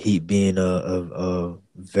 Especially the Heat being a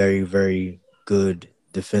very, very good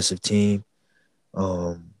defensive team.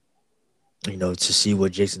 Um, to see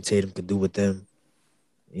what Jason Tatum could do with them.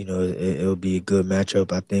 It'll be a good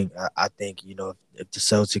matchup. I think if the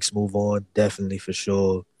Celtics move on, definitely for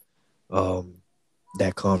sure, um,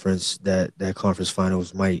 that conference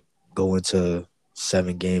finals might go into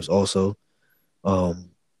 7 games also.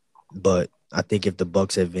 Um, but I think if the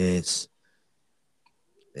Bucks advance,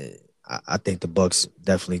 I think the Bucks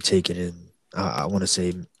definitely take it in. I want to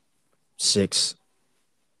say 6.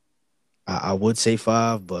 I would say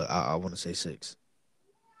 5, but I want to say 6.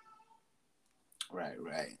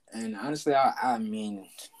 Right. And honestly, I mean,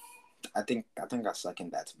 I think I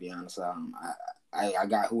second that, to be honest. I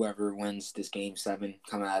got whoever wins this game 7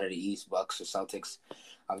 coming out of the East, Bucks or Celtics.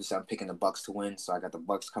 Obviously, I'm picking the Bucks to win, so I got the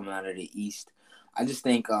Bucks coming out of the East. I just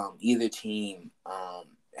think either team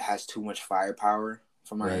has too much firepower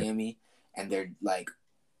for Right. Miami, and they're like,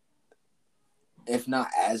 if not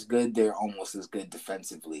as good, they're almost as good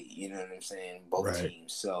defensively. You know what I'm saying? Both Right.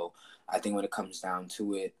 teams. So I think when it comes down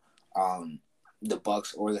to it, um, the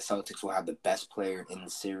Bucks or the Celtics will have the best player in the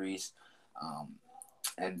series. Um,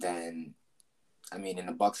 and then, I mean, in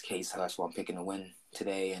the Bucks case, that's why I'm picking to win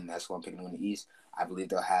today, and that's why I'm picking to win the East. I believe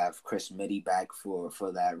they'll have Chris Mitty back for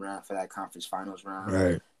that round, for that conference finals round.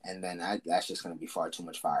 Right. And then that's just going to be far too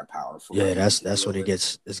much firepower for Yeah, Miami to that's deal when it with.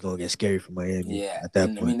 gets it's gonna get scary for Miami Yeah, at that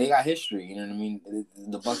and I point. mean they got history. You know what I mean.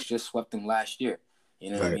 The Bucks just swept them last year. You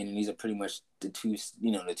know what I Right. mean. And these are pretty much the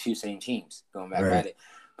two same teams going back Right. at it.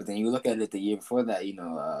 But then you look at it the year before that.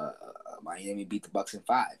 Miami beat the Bucks in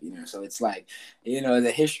 5. So it's like,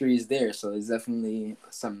 the history is there. So it's definitely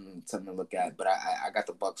something to look at. But I got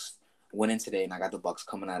the Bucks winning today, and I got the Bucks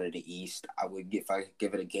coming out of the East. If I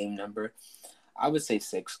give it a game number, I would say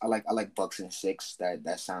 6. I like Bucks in 6.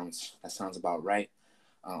 That sounds about right.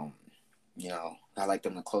 Um, I like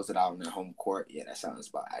them to close it out in their home court. Yeah, that sounds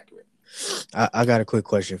about accurate. I got a quick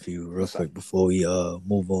question for you, real What's up? quick, before we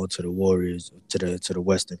move on to the Warriors to the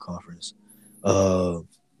Western Conference. Uh,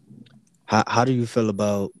 how do you feel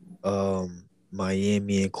about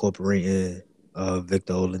Miami incorporating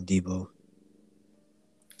Victor Oladipo?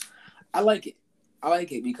 I like it. I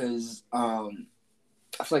like it because I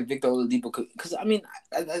feel like Victor Oladipo could, because I mean,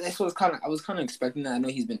 that's what I was kind of expecting that. I know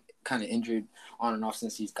he's been kind of injured on and off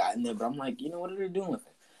since he's gotten there, but I'm like, what are they doing with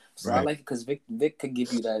him? So I Right. like it because Vic could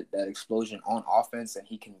give you that explosion on offense, and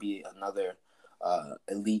he can be another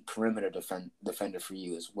elite perimeter defender for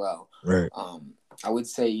you as well. Right. I would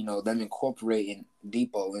say them incorporating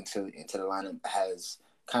Depot into the lineup has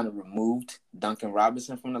kind of removed Duncan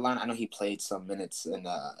Robinson from the line. I know he played some minutes in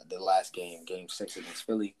the last game 6 against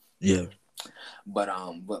Philly, Yeah. but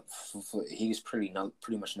he was pretty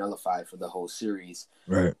much nullified for the whole series.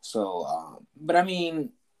 Right. So, but I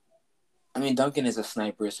mean, Duncan is a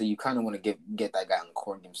sniper, so you kind of want to get that guy on the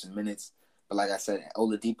court and give him some minutes. But like I said,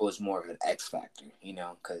 Oladipo is more of an X factor,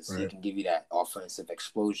 because he Right. can give you that offensive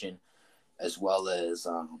explosion as well as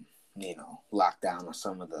lock down on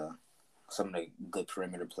some of the good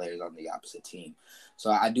perimeter players on the opposite team.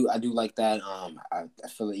 So I do like that. I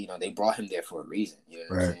feel that they brought him there for a reason. You know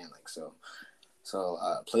what I'm Right. saying? Like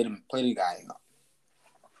play the guy.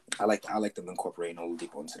 I like them incorporating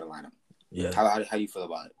Oladipo into the lineup. Yeah. How do you feel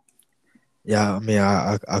about it? Yeah. I mean,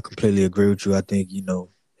 I completely agree with you. I think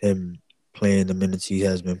him playing the minutes he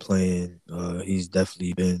has been playing, he's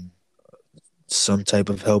definitely been some type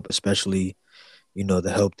of help, especially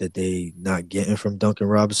the help that they not getting from Duncan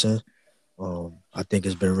Robinson. I think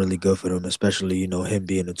it's been really good for them, especially him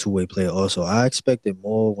being a two-way player. Also, I expected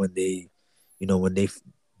more when they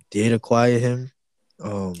did acquire him. Yeah,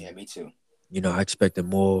 Um, me too. I expected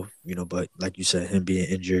more. But like you said, him being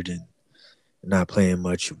injured and not playing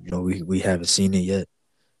much, we haven't seen it yet.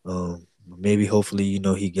 Maybe hopefully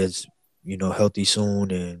he gets healthy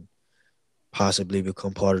soon and possibly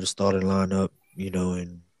become part of the starting lineup.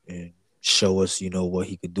 And show us what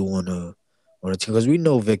he could do on a team because we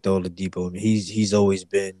know Victor Oladipo. I mean, he's always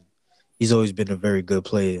been a very good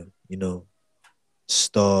player. A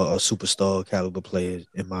superstar caliber player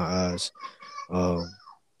in my eyes. Um,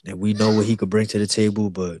 and we know what he could bring to the table,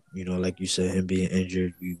 but like you said, him being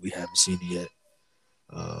injured, we haven't seen it yet.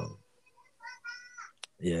 Um,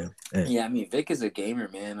 yeah, and, Yeah, I mean Vic is a gamer,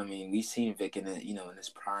 man. I mean we've seen Vic in his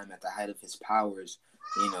prime at the height of his powers.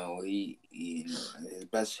 His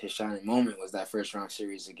shining moment was that first round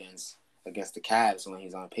series against the Cavs when he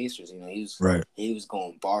was on Pacers. right, he was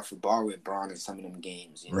going bar for bar with Braun in some of them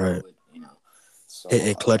games. right. So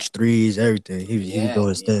Hit clutch threes, everything. He was yeah, doing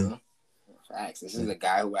his thing. facts. This Yeah, is a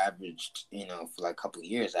guy who averaged, for like a couple of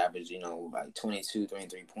years, averaged, like 22,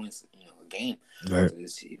 23 points, a game. right, So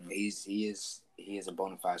he is a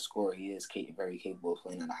bona fide scorer. He is very capable of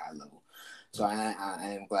playing at a high level. So I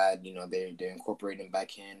am glad, they're incorporating him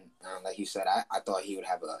back in. Like you said, I thought he would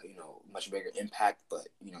have a, much bigger impact, but,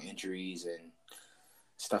 injuries and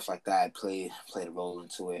stuff like that played a role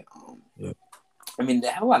into it. yeah, I mean, they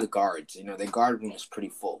have a lot of guards. Their guard room is pretty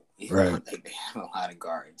full. right, Like they have a lot of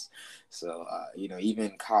guards. So,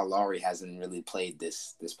 even Kyle Lowry hasn't really played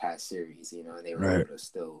this past series. And they were right, able to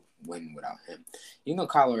still win without him.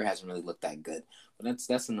 Kyle Lowry hasn't really looked that good, but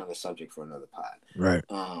that's another subject for another pod. right.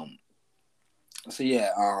 So yeah,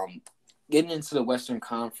 getting into the Western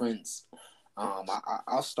Conference,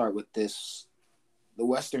 I'll start with this. the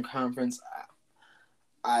Western Conference,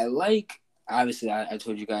 I like. Obviously, I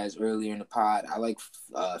told you guys earlier in the pod. I like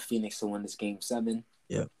Phoenix to win this game 7.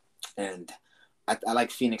 Yeah. And I like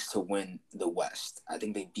Phoenix to win the West. I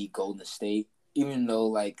think they beat Golden State, even though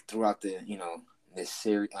like throughout the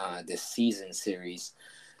this season series,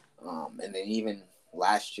 and then even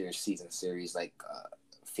last year's season series, like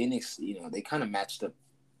Phoenix, they kind of matched up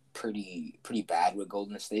pretty bad with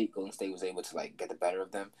Golden State. Golden State was able to like get the better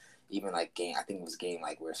of them. Even like game, I think it was game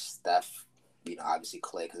like where Steph, obviously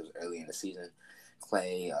Clay because it was early in the season.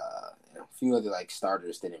 Clay, a few other like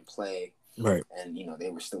starters didn't play, right? And they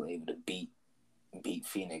were still able to beat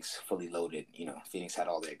Phoenix fully loaded. Phoenix had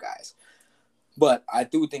all their guys, but I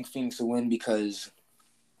do think Phoenix will win because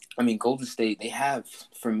Golden State, they have,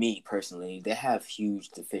 for me personally, they have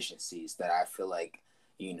huge deficiencies that I feel like,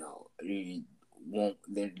 won't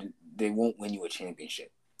they won't win you a championship.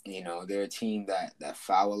 They're a team that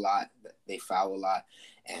foul a lot. They foul a lot,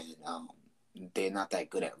 and they're not that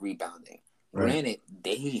good at rebounding. Right. Granted,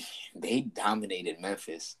 they dominated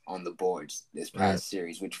Memphis on the boards this past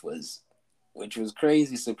series, which was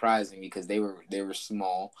crazy surprising because they were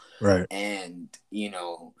small, right? And they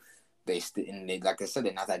like I said,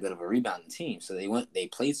 they're not that good of a rebounding team. So they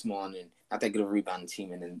played small and not that good of a rebounding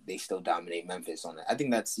team, and then they still dominate Memphis on that. I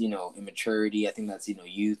think that's immaturity. I think that's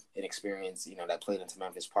youth and experience that played into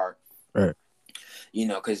Memphis part. Right.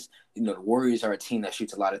 Because the Warriors are a team that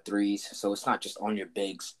shoots a lot of threes, so it's not just on your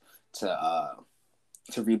bigs to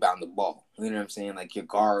rebound the ball. You know what I'm saying? Like your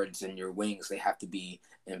guards and your wings, they have to be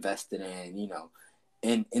invested in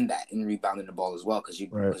in rebounding the ball as well. Because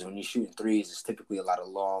when you're shooting threes, it's typically a lot of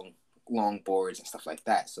long boards and stuff like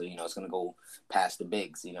that. So it's gonna go past the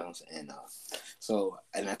bigs. And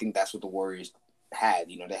I think that's what the Warriors had.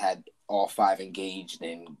 They had all 5 engaged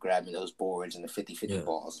in grabbing those boards and the 50-50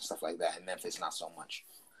 balls and stuff like that. And Memphis, not so much.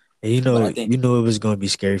 And but I think, it was going to be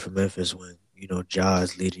scary for Memphis when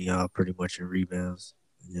Ja's leading y'all pretty much in rebounds.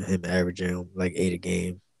 Him averaging like 8 a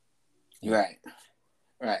game. Right.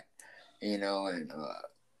 And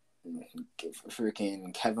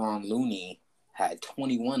freaking Kevon Looney had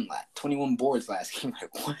 21 boards last game.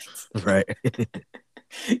 Like, what? Right.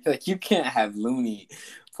 Like, you can't have Looney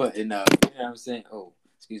putting up, you know what I'm saying? Oh,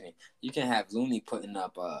 excuse me. You can't have Looney putting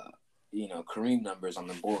up Kareem numbers on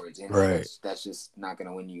the boards. Right. That's just not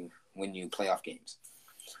gonna win you playoff games.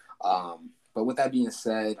 But with that being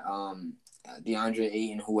said, DeAndre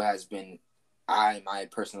Ayton, who has been, in my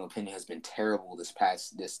personal opinion, has been terrible this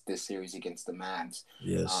series against the Mavs.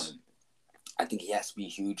 Yes. I think he has to be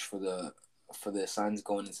huge for the Suns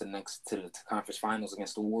going into the conference finals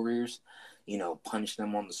against the Warriors. Punish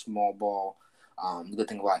them on the small ball. The good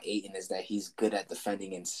thing about Ayton is that he's good at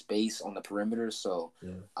defending in space on the perimeter. So,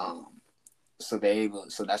 so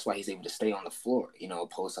that's why he's able to stay on the floor.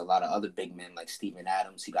 Opposed to a lot of other big men like Steven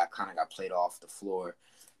Adams. He got played off the floor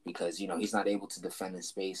because he's not able to defend in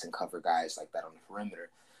space and cover guys like that on the perimeter.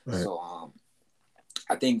 Right. So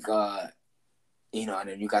I think and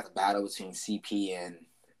then you got the battle between CP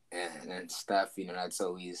and Steph. That's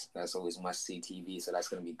always must see TV. So that's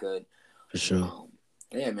gonna be good for sure.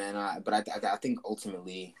 Yeah, man. But I think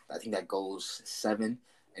ultimately, I think that goes 7,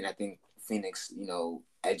 and I think Phoenix,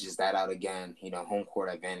 edges that out again. Home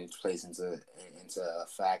court advantage plays into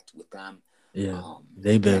effect with them. Yeah,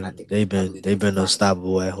 they've been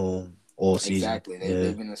unstoppable at home all season. Exactly,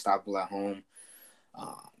 they've been unstoppable at home.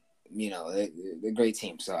 They're a great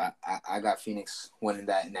team. So I got Phoenix winning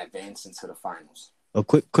that and advance into the finals. A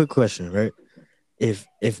quick question, right? If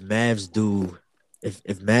Mavs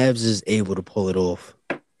is able to pull it off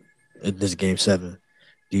in this game 7,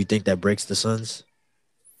 do you think that breaks the Suns?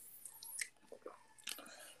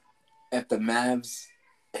 If the Mavs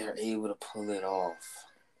are able to pull it off,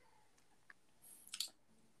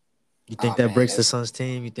 you think that breaks the Suns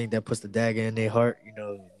team? You think that puts the dagger in their heart?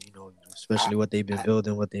 Especially what they've been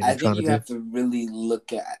building, what they've been trying to do.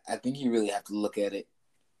 I think you really have to look at it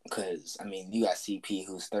because you got CP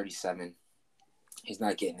who's 37. He's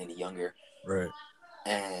not getting any younger, right?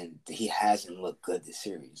 And he hasn't looked good this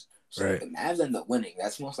series. So if the Mavs end up winning,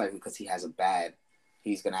 that's most likely because he's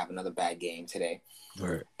gonna have another bad game today.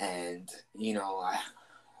 Right. And you don't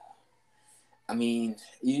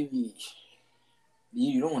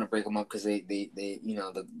want to break them up because they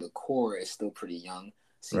the core is still pretty young.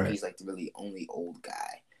 CP's like the really only old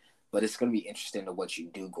guy. But it's going to be interesting to what you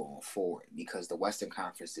do going forward because the Western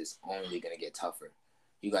Conference is only going to get tougher.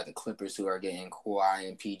 You got the Clippers who are getting Kawhi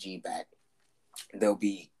and PG back. They'll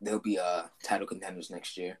be title contenders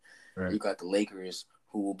next year. Right. You got the Lakers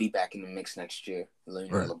who will be back in the mix next year.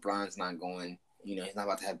 LeBron's not going. He's not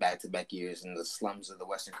about to have back-to-back years in the slums of the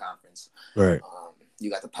Western Conference. Right. You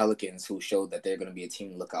got the Pelicans, who showed that they're going to be a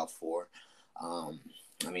team to look out for. Um,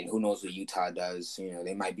 I mean, who knows what Utah does? You know,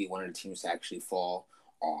 they might be one of the teams to actually fall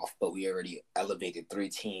off, but we already elevated three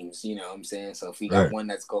teams. You know what I'm saying? So if we got Right. one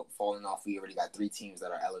that's falling off, we already got three teams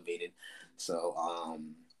that are elevated. So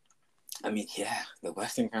I mean, yeah, the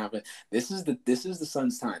Western Conference. This is the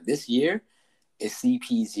Suns' time. This year is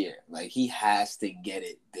CP's year. Like, he has to get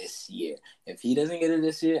it this year. If he doesn't get it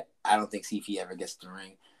this year, I don't think CP ever gets the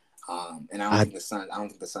ring. And I don't I think the Suns. I don't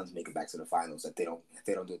think the Suns make it back to the finals if they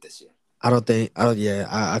don't do it this year. I don't yeah,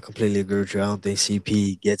 I completely agree with you. I don't think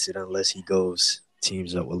CP gets it unless he goes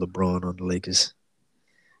teams up with LeBron on the Lakers.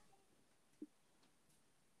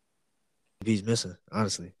 CP's missing,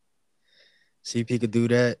 honestly. CP could do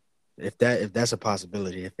that. If that's a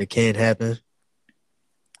possibility. If it can't happen,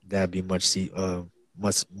 that'd be much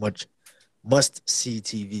must see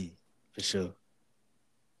TV for sure.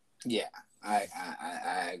 Yeah,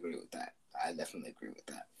 I agree with that. I definitely agree with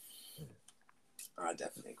that. I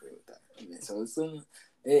definitely agree with that. I mean, so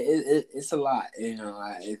it's a lot. You know,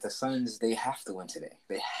 the Suns, they have to win today.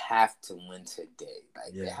 They have to win today.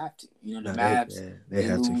 Like, they Yeah. have to. You know, the No, Mavs, they they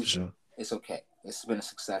have to for lose. sure. It's okay. This has been a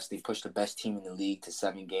success. They pushed the best team in the league to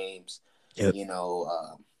 7 games. Yep. You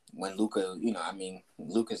know, when Luka, I mean,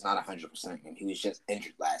 Luka's not 100%. And he was just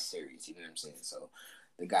injured last series. You know what I'm saying? So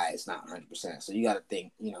the guy is not 100%. So you got to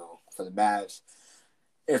think, for the Mavs,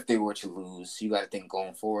 if they were to lose, you got to think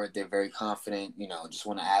going forward, they're very confident. Just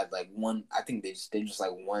want to add like one. I think they just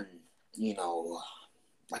like one. You know,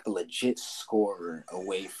 like a legit scorer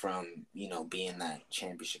away from being that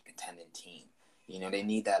championship contending team. They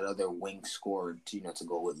need that other wing scorer to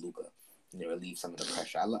go with Luca. Relieve some of the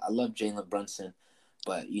pressure. I love Jalen Brunson,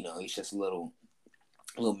 but he's just a little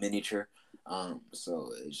miniature.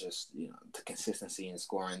 So it's just the consistency in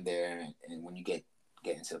scoring there, and when you get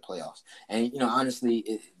into the playoffs, and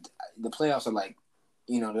honestly, the playoffs are like,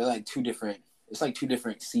 they're like two different. It's like two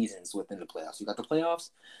different seasons within the playoffs. You got the playoffs,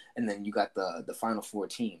 and then you got the final four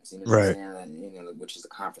teams. You know what I'm Right. saying? And, which is the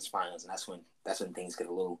conference finals, and that's when things get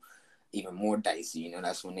a little even more dicey.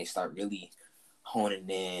 That's when they start really honing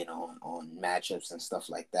in on matchups and stuff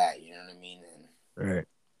like that. You know what I mean? And Right.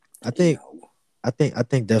 I you think know, I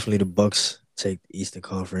think definitely the Bucks take the Eastern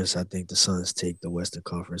Conference. I think the Suns take the Western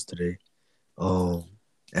Conference today. Um,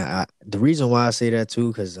 the reason why I say that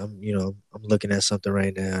too, because I'm looking at something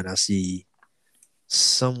right now and I see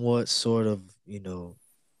somewhat sort of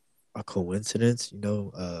a coincidence.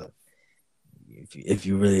 If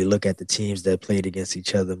you really look at the teams that played against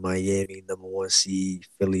each other, Miami number one seed,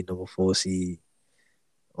 Philly number four seed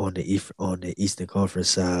on the Eastern Conference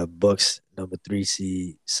side, Bucks number three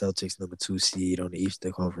seed, Celtics number two seed on the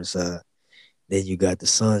Eastern Conference side. Then you got the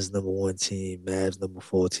Suns number one team, Mavs number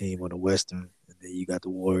four team on the Western, and then you got the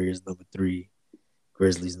Warriors number three,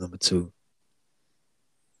 Grizzlies number two.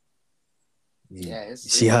 yeah, You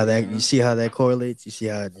see how that correlates. You see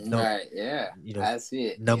how no, right, yeah, you know I see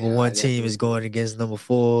it. number one I team is definitely, going against number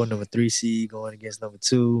four, number three seed going against number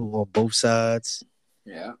two on both sides.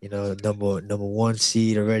 yeah, Number one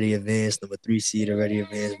seed already advanced, number three seed already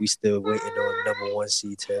advanced. We still waiting on number one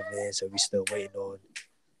seed to advance, and we still waiting on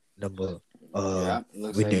number yeah.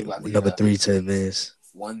 Looks we like we need about to get number a three to advance.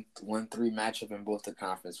 1-3 matchup in both the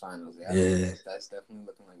conference finals. Yeah, Yeah, that's definitely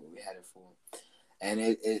looking like what we had it for. And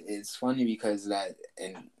it's funny because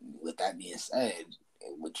and with that being said,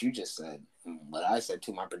 what you just said, what I said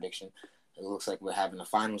to my prediction, it looks like we're having a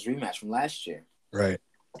finals rematch from last year. right.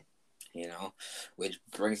 Which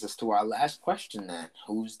brings us to our last question then.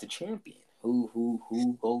 Who's the champion?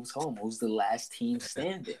 Who goes home? Who's the last team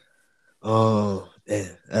standing? Oh,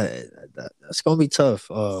 man, that's gonna be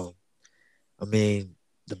tough. I mean,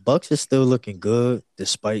 the Bucks is still looking good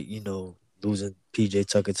despite losing PJ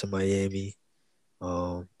Tucker to Miami.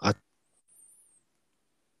 I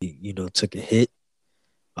took a hit.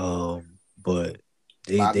 But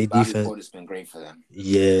Bobby defense, Porter's been great for them.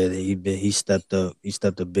 yeah, he stepped up. He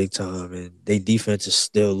stepped up big time, and they defense is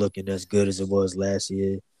still looking as good as it was last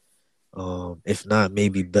year. If not,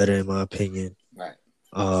 maybe better in my opinion. Right.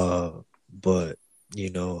 But you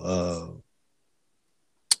know,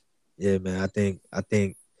 yeah, man. I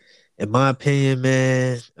think in my opinion,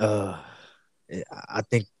 man. I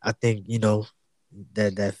think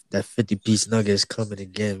that 50-piece nugget is coming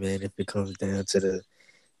again, man. If it comes down to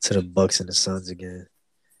the Bucks and the Suns again.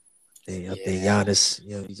 I think Yeah. Giannis,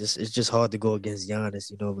 it's just hard to go against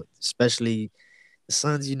Giannis, especially the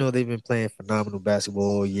Suns. They've been playing phenomenal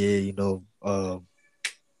basketball all year.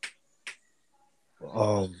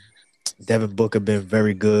 Um, Devin Booker been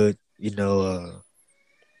very good. We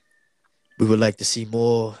would like to see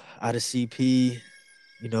more out of CP.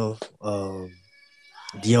 You know, um,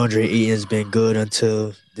 DeAndre Ayton's been good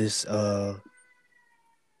until this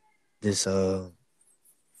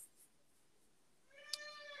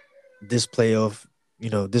this playoff,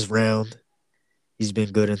 this round. He's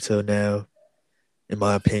been good until now, in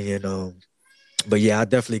my opinion. But yeah, I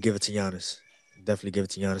definitely give it to Giannis. Definitely give it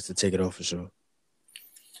to Giannis to take it off for sure.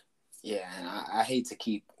 Yeah, and I hate to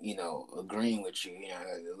keep, agreeing with you.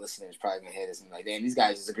 The listeners probably gonna hear this and be like, damn, these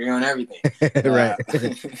guys just agree on everything. Right.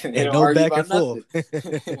 They And don't no argue back about and forth.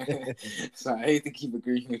 nothing. So I hate to keep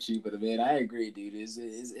agreeing with you, but man, I agree, dude.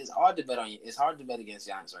 It's hard to bet on you. It's hard to bet against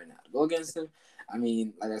Giannis right now. To go against him, I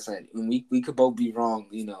mean, like I said, we could both be wrong,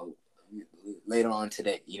 later on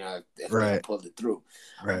today, if they don't Right. pull it through.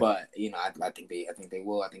 Right. But I think they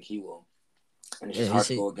will. I think he will, and it's Yeah, just you hard to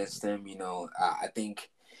see. go against him. I think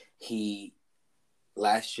he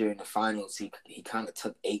last year in the finals he kind of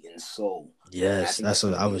took Aiton's soul, and I Yes, think that's that's what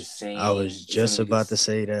going to I be the was. I same. was It's going just to be about to this.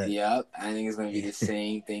 say that. Yep, I think it's going to be Yeah. the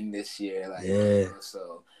same thing this year. Like Yeah.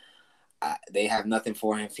 so. They have nothing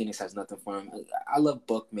for him. Phoenix has nothing for him. I love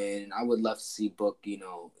Book, man. I would love to see Book,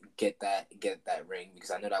 get that ring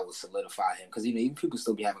because I know that would solidify him. Because even people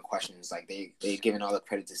still be having questions, like they giving all the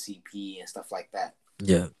credit to CP and stuff like that.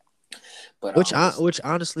 Yeah. But it's Which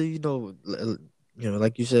honestly,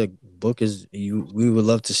 like you said, Book is you. We would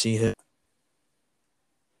love to see him.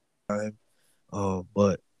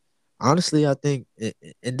 But honestly, I think,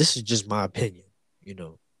 and this is just my opinion.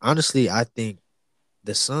 Honestly, I think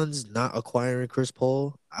the Suns not acquiring Chris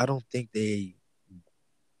Paul, I don't think they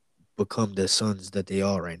become the Suns that they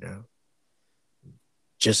are right now.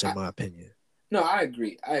 Just in I, my opinion. no, I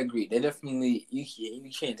agree. I agree. They definitely you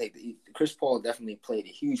can't take Chris Paul definitely played a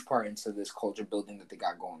huge part into this culture building that they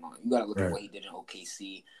got going on. You got to look at Right. what he did in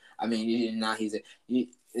OKC. I mean, now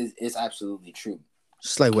it's absolutely true.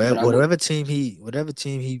 Just like But I would whatever team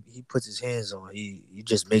he puts his hands on, he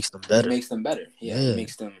just makes them he better. makes them better. Yeah, he Yeah.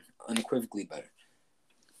 makes them unequivocally better.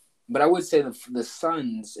 But I would say the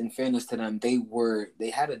Suns, in fairness to them, they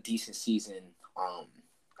had a decent season.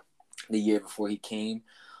 The year before he came,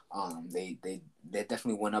 they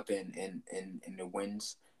definitely went up in the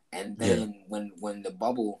wins. And Yeah. then when the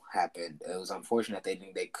bubble happened, it was unfortunate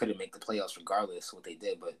they couldn't make the playoffs regardless of what they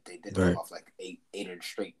did, but they did pull Right. off like eight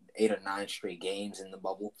or nine straight games in the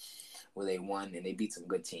bubble where they won and they beat some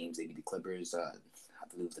good teams. They beat the Clippers, I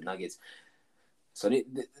believe the Nuggets. So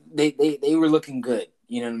they were looking good,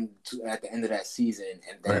 at the end of that season,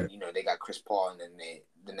 and then Right. they got Chris Paul, and then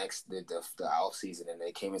the off season, and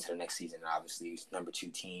they came into the next season, obviously number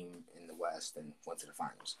 2 team in the West, and went to the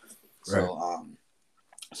finals. Right.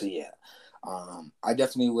 So yeah, I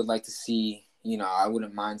definitely would like to see. I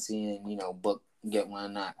wouldn't mind seeing Book get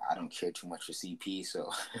one. I don't care too much for CP,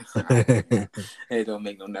 so it don't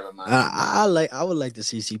make no never mind to me. I would like to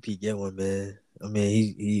see CP get one, man. I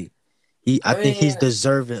mean, I I think he's mean,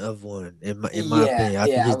 deserving of one. In my yeah, opinion, I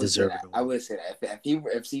think yeah, I he's would say deserving that. of I one. would say that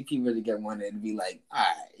if CP were to get one, it'd be like, all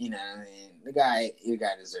right, what I mean, the guy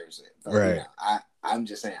deserves it. But Right. I'm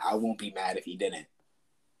just saying, I won't be mad if he didn't.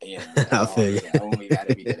 That's I all I'm feel gonna you. say. I won't be mad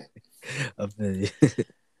if he didn't. I feel you.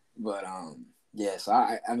 But yeah. So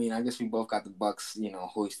I mean, I guess we both got the Bucks,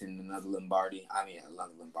 hoisting another Lombardi. I mean,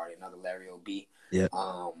 another Lombardi, another Larry O'B. Yeah.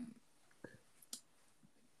 Um,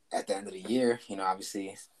 at the end of the year,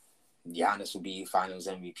 obviously, Giannis will be Finals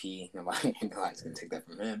MVP. Nobody's gonna take that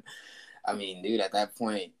from him. I mean, dude, at that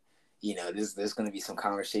point, there's going to be some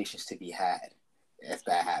conversations to be had if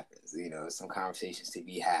that happens. Some conversations to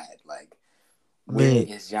be had. Like, I where mean,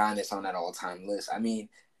 is Giannis on that all-time list? I mean,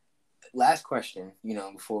 last question.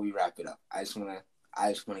 Before we wrap it up, I just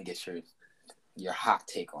wanna get your hot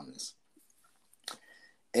take on this.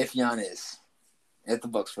 If Giannis, if the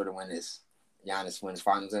Bucks were to win this, Giannis wins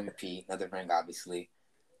Finals MVP, another ring, obviously.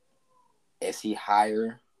 Is he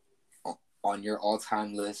higher on your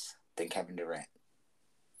all-time list than Kevin Durant?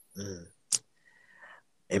 mm,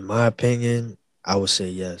 in my opinion, I would say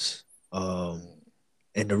yes. Mm,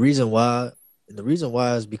 And the reason why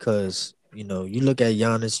is because you look at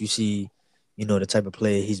Giannis, you see, the type of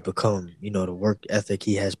player he's become. The work ethic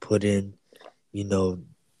he has put in. You know,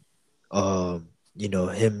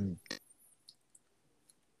 him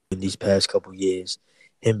in these past couple years,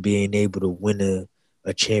 him being able to win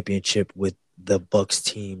a championship with the Bucks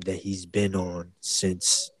team that he's been on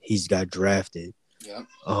since he's got drafted. yep.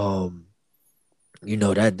 Um,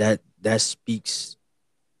 that speaks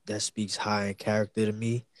high in character to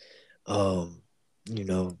me. Um, you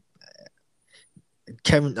know,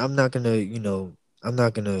 Kevin, I'm not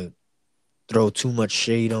gonna throw too much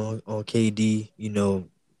shade on KD.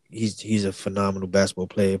 He's a phenomenal basketball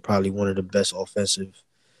player, probably one of the best offensive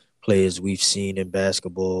players we've seen in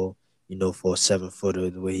basketball. for a 7 footer,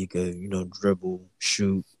 the way he could, dribble,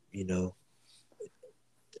 shoot, you know,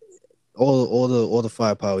 all the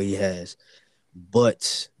firepower he has.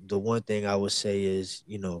 But the one thing I would say is,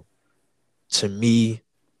 to me,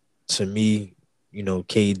 to me,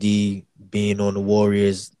 KD being on the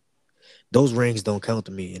Warriors, those rings don't count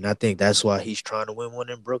to me, and I think that's why he's trying to win one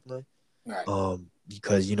in Brooklyn. Right.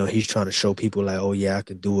 Because he's trying to show people like, oh yeah, I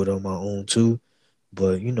can do it on my own too.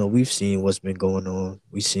 But we've seen what's been going on.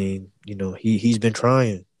 We've seen, he's been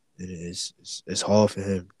trying, and it's hard for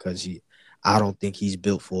him because I don't think he's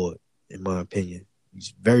built for it, in my opinion.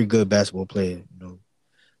 He's a very good basketball player,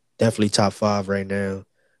 definitely top five right now.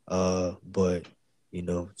 But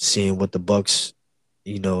seeing what the Bucks,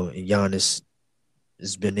 and Giannis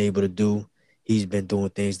has been able to do, he's been doing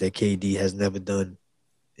things that KD has never done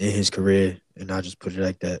in his career, and I just put it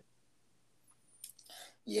like that.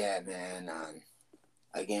 Yeah, man.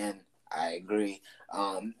 Again, I agree.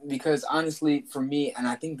 Because honestly, for me, and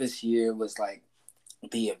I think this year was like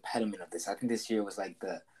the impediment of this. I think this year was like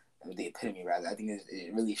the epitome, rather. I think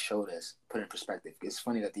it really showed us, put in perspective. It's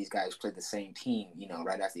funny that these guys played the same team,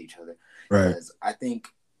 right after each other, Right, because I think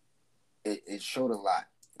it showed a lot.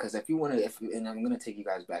 Because if you want to, and I'm gonna take you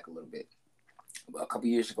guys back a little bit. A couple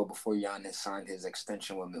years ago, before Giannis signed his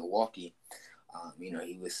extension with Milwaukee,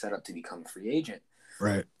 he was set up to become a free agent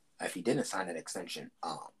right, if he didn't sign that extension.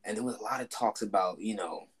 And there was a lot of talks about,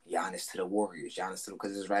 Giannis to the Warriors, Giannis to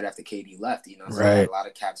because it was right after KD left, so he had right. a lot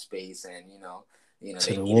of cap space, and To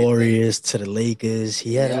they the needed Warriors, to the Lakers,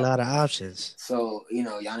 he had a yeah. lot of options. So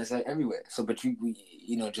Giannis had everywhere. So, but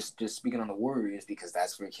just speaking on the Warriors because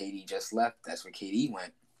that's where KD just left. That's where KD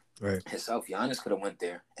went Right, himself. Giannis could have went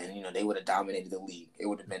there, and they would have dominated the league. It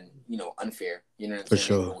would have been unfair. You know what I'm for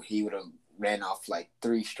saying? sure, He would have ran off like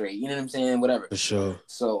three straight. You know what I'm saying? Whatever. for sure.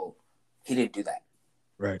 So he didn't do that.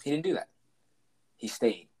 Right, He didn't do that. He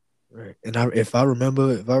stayed. right. And if I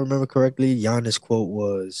remember correctly, Giannis' quote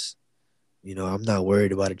was, "I'm not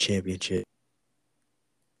worried about a championship.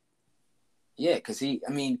 Yeah, because I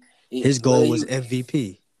mean, His whether goal was he,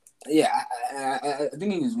 MVP." yeah, I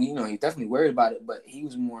think he was, he's definitely worried about it, but he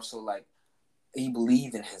was more so like he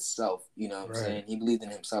believed in himself. You know what I'm Right, saying? He believed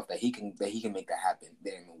in himself that he can make that happen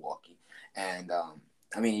there in Milwaukee. And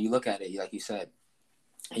I mean, you look at it like you said,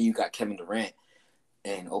 you got Kevin Durant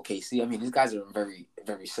and OKC. I mean, these guys are in very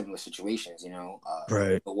very similar situations.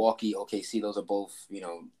 right, Milwaukee, OKC, those are both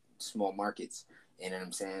small markets. You know what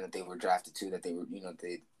I'm saying? That they were drafted to, that they were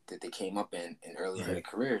that they came up in early in their right.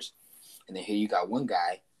 careers. And then here you got one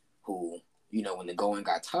guy who, when the going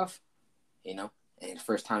got tough, and the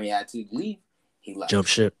first time he had to leave, he Jump left.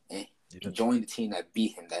 ship. And he Yeah, joined the team that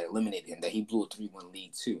beat him, that eliminated him, that he blew a 3-1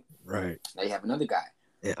 lead to. right. Now you have another guy.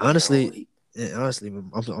 And You know, honestly, he, and honestly,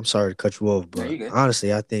 I'm sorry to cut you off, no, but you're good.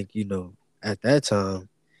 honestly, I think at that time,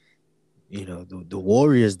 the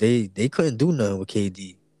Warriors they couldn't do nothing with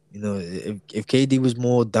KD. If KD was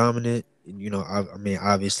more dominant, I mean,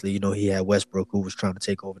 obviously, he had Westbrook who was trying to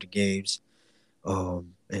take over the games.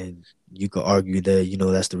 And you could argue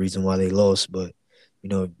that that's the reason why they lost. But if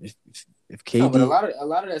No, but a KD, lot of a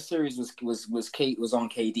lot of that series was on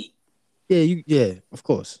KD. yeah, of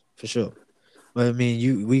course, for sure. But I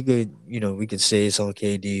mean, we could say it's on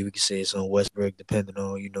KD, we could say it's on Westbrook, depending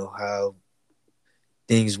on how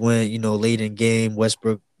things went. Late in game,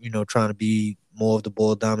 Westbrook, trying to be more of the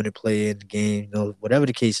ball dominant player in the game. Whatever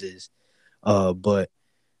the case is. But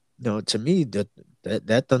to me,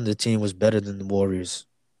 that Thunder team was better than the Warriors.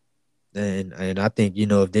 And I think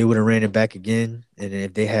if they would have ran it back again, and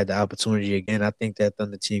if they had the opportunity again, I think that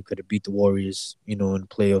Thunder team could have beat the Warriors, in the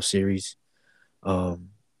playoff series. Um,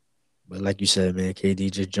 but like you said, man,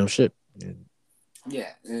 KD just jumped ship. And Yeah,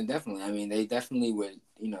 and definitely. I mean, they definitely would.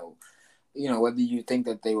 Whether you think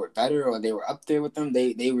that they were better or they were up there with them,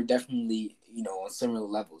 they were definitely on similar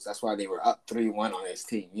levels. That's why they were up 3-1 on this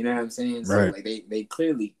team. You know what I'm saying? So right, like they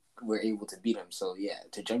clearly were able to beat them. So yeah,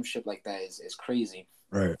 to jump ship like that is crazy.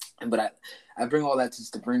 right, But I bring all that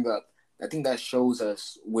just to bring up. I think that shows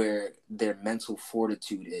us where their mental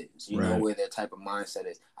fortitude is. right. Where their type of mindset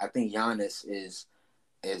is. I think Giannis is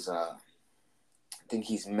I think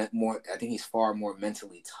he's more. I think he's far more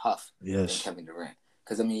mentally tough than Yes. Kevin Durant.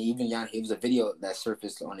 Because I mean, even Giannis, it was a video that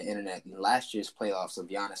surfaced on the internet in last year's playoffs of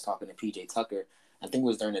Giannis talking to PJ Tucker. I think it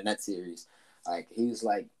was during the Net series. Like he's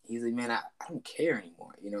like, man, I don't care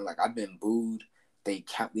anymore. Like I've been booed. They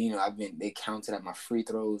count. They counted at my free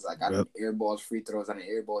throws. Like I Yep. didn't airball free throws. I didn't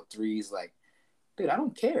airball threes. Like, dude, I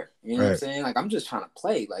don't care. You know what I'm Right. saying? Like I'm just trying to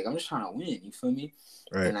play. Like I'm just trying to win. You feel me?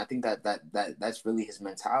 Right. And I think that's really his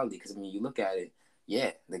mentality. Because I mean, you look at it.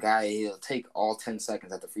 Yeah, the guy, he'll take all 10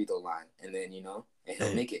 seconds at the free throw line, and then and he'll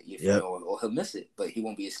And make it. If yep, or he'll miss it, but he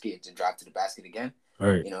won't be scared to drive to the basket again.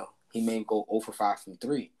 right, He may go 0 for 5 from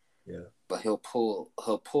three, yeah, but he'll pull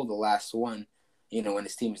the last one. When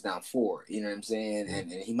his team is down four. You know what I'm saying? yeah,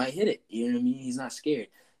 And he might hit it. You know what I mean? He's not scared.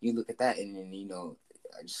 You look at that, and then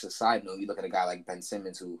just a side note, you look at a guy like Ben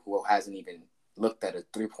Simmons who hasn't even looked at a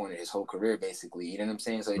 3-pointer his whole career, basically. You know what I'm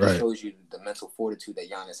saying? So it just right, shows you the mental fortitude that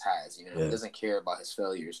Giannis has. He yeah, doesn't care about his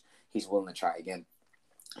failures. He's willing to try again.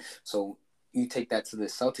 So you take that to the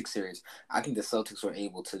Celtics series. I think the Celtics were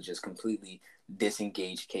able to just completely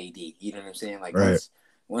disengage KD. You know what I'm saying? Like right,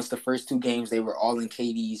 once the first two games they were all in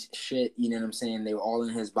KD's shit. You know what I'm saying? They were all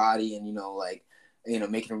in his body,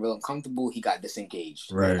 and making him real uncomfortable. He got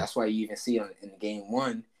disengaged. right, That's why you even see in game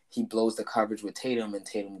one he blows the coverage with Tatum, and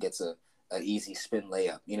Tatum gets a easy spin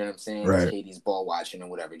layup. You know what I'm saying? Because right, KD's ball watching or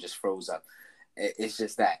whatever just froze up. It's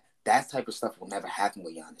just that type of stuff will never happen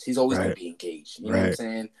with Giannis. He's always going right, to be engaged. You know what I'm right,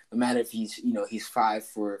 saying? No matter if he's 5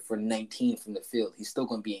 for 19 from the field, he's still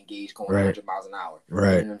going to be engaged, going right, 100 miles an hour. You know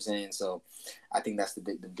right, what I'm saying? So, I think that's the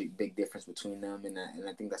big difference between them, and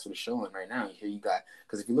I think that's what it's showing right now. Here you got,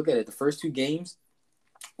 because if you look at it, the first two games,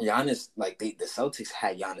 Giannis, like the Celtics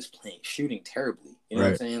had Giannis shooting terribly. You know what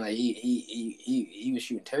I'm right, saying? Like he was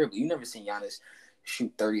shooting terribly. You never seen Giannis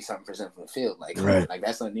shoot 30-something% from the field. Like, come on, right, like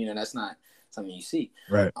that's not something you see.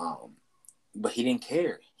 right. Um, but he didn't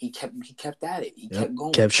care. He kept at it. He Yep, kept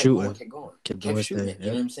going. He kept kept going. shooting, Kept going. kept doing Kept his shooting thing. it. You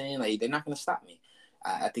know Yep, what I'm saying? Like they're not gonna stop me.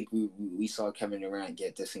 I think we saw Kevin Durant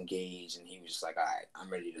get disengaged, and he was just like, all right, I'm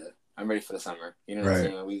ready for the summer. You know what I'm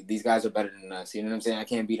right. saying? These guys are better than us. You know what I'm saying? I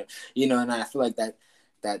can't beat them. And I feel like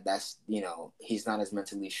that's he's not as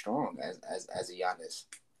mentally strong as a Giannis.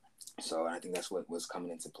 So I think that's what was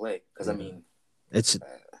coming into play. Because I Yeah, mean, it's uh,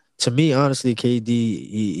 to me honestly, KD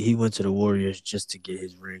he went to the Warriors just to get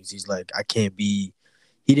his rings. He's like, I can't be.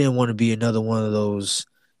 He didn't want to be another one of those,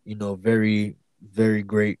 very very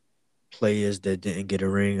great players that didn't get a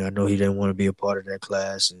ring. I know he didn't want to be a part of that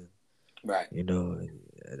class, and right, you know,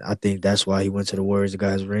 I think that's why he went to the Warriors to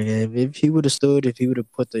get his ring. And if he would have stood, if he would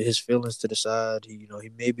have put his feelings to the side, he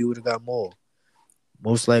maybe would have got more.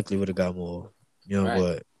 Most likely would have got more. right.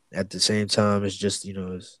 But at the same time, it's just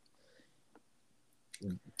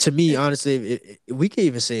to me, It, honestly, we can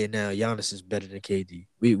even say it now. Giannis is better than KD.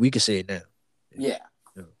 We can say it now. Yeah.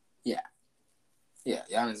 yeah, Yeah. yeah,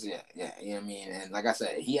 yeah. Giannis, yeah, yeah. You know what I mean? And like I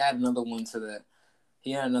said, he had another one to the.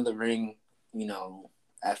 He had another ring.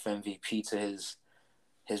 FMVP to his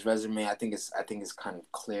resume. I think it's kind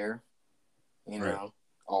of clear. You Right. know,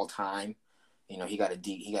 all time. He got a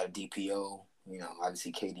DPO.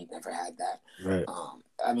 Obviously KD never had that. Right.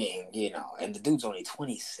 I mean, and the dude's only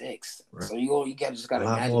 26, Right. so you got just A gotta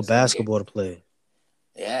lot imagine more it's gonna get, basketball to play.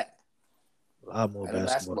 yeah, A lot more better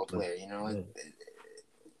basketball to basketball play. player. Yeah.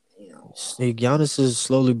 You know, See, Giannis is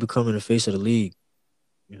slowly becoming the face of the league.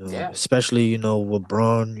 yeah, Especially with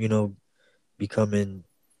Braun. Becoming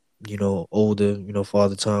older.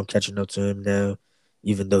 Father Time catching up to him now.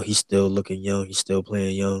 Even though he's still looking young, he's still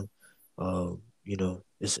playing young.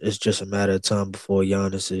 It's just a matter of time before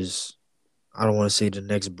Giannis is. I don't want to say the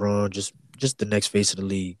next Braun, just the next face of the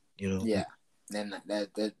league. yeah. Then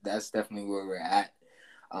that's definitely where we're at.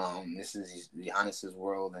 This is Giannis's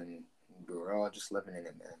world, and we're all just living in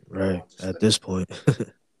it, man. We're Right all just at living this in it. point.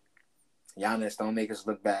 Giannis, don't make us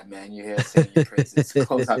look bad, man. You're here singing your praises.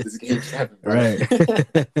 Close out this game 7, brother.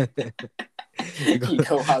 Right. we You gonna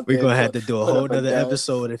go out we there, gonna have to do a put whole up a nother dub.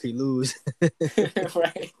 episode if he lose.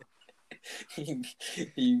 Right? You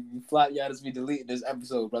flat Giannis be deleting this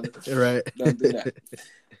episode, brother. Right. Don't do that.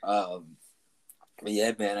 Um, but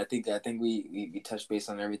yeah, man, I think we touched base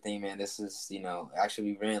on everything, man. This is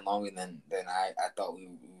actually we ran longer than I thought we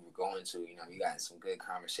were going to. We got some good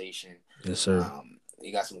conversation. Yes, sir.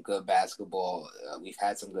 We got some good basketball. We've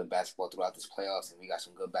had some good basketball throughout this playoffs, and we got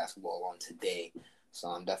some good basketball on today. So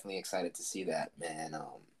I'm definitely excited to see that, man.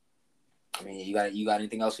 I mean, you got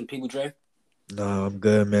anything else for the people, Dre? No, I'm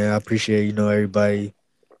good, man. I appreciate everybody.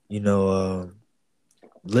 You know,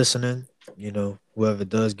 listening. Whoever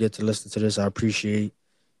does get to listen to this, I appreciate.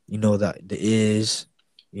 That the is.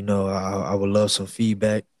 I would love some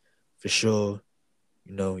feedback for sure.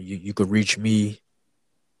 You could reach me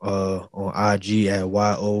on IG at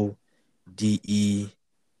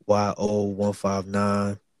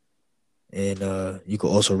YODEYO159. And you can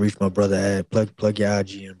also reach my brother at plug your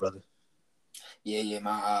IG in, brother. Yeah,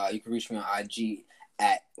 yeah. You can reach me on IG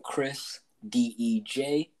at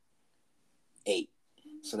ChrisDej8.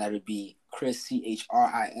 So that would be Chris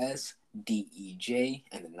ChrisDej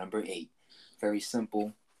and the number 8. Very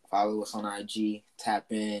simple. Follow us on IG, tap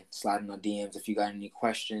in, slide in our DMs if you got any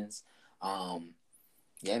questions. Um,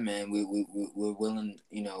 Yeah, man, we're willing,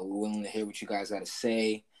 we're willing to hear what you guys got to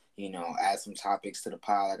say. Add some topics to the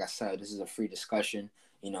pile. Like I said, this is a free discussion.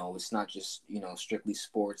 It's not just strictly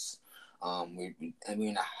sports. And we're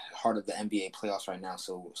in the heart of the NBA playoffs right now,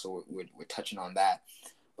 so we're touching on that.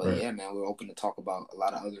 But Right. yeah, man, we're open to talk about a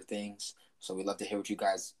lot of other things. So we'd love to hear what you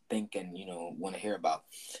guys think and want to hear about.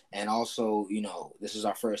 And also, this is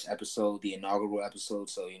our first episode, the inaugural episode.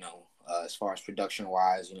 So as far as production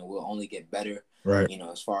wise, we'll only get better. Right.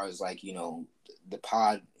 As far as like the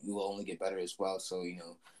pod, we will only get better as well. So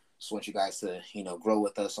just want you guys to grow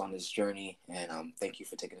with us on this journey. And thank you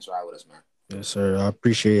for taking this ride with us, man. Yes, sir. I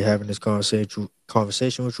appreciate having this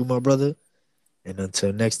conversation with you, my brother. And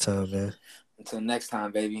until next time, man. Until next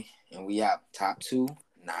time, baby. And we out. Top two,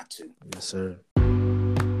 not two. Yes, sir.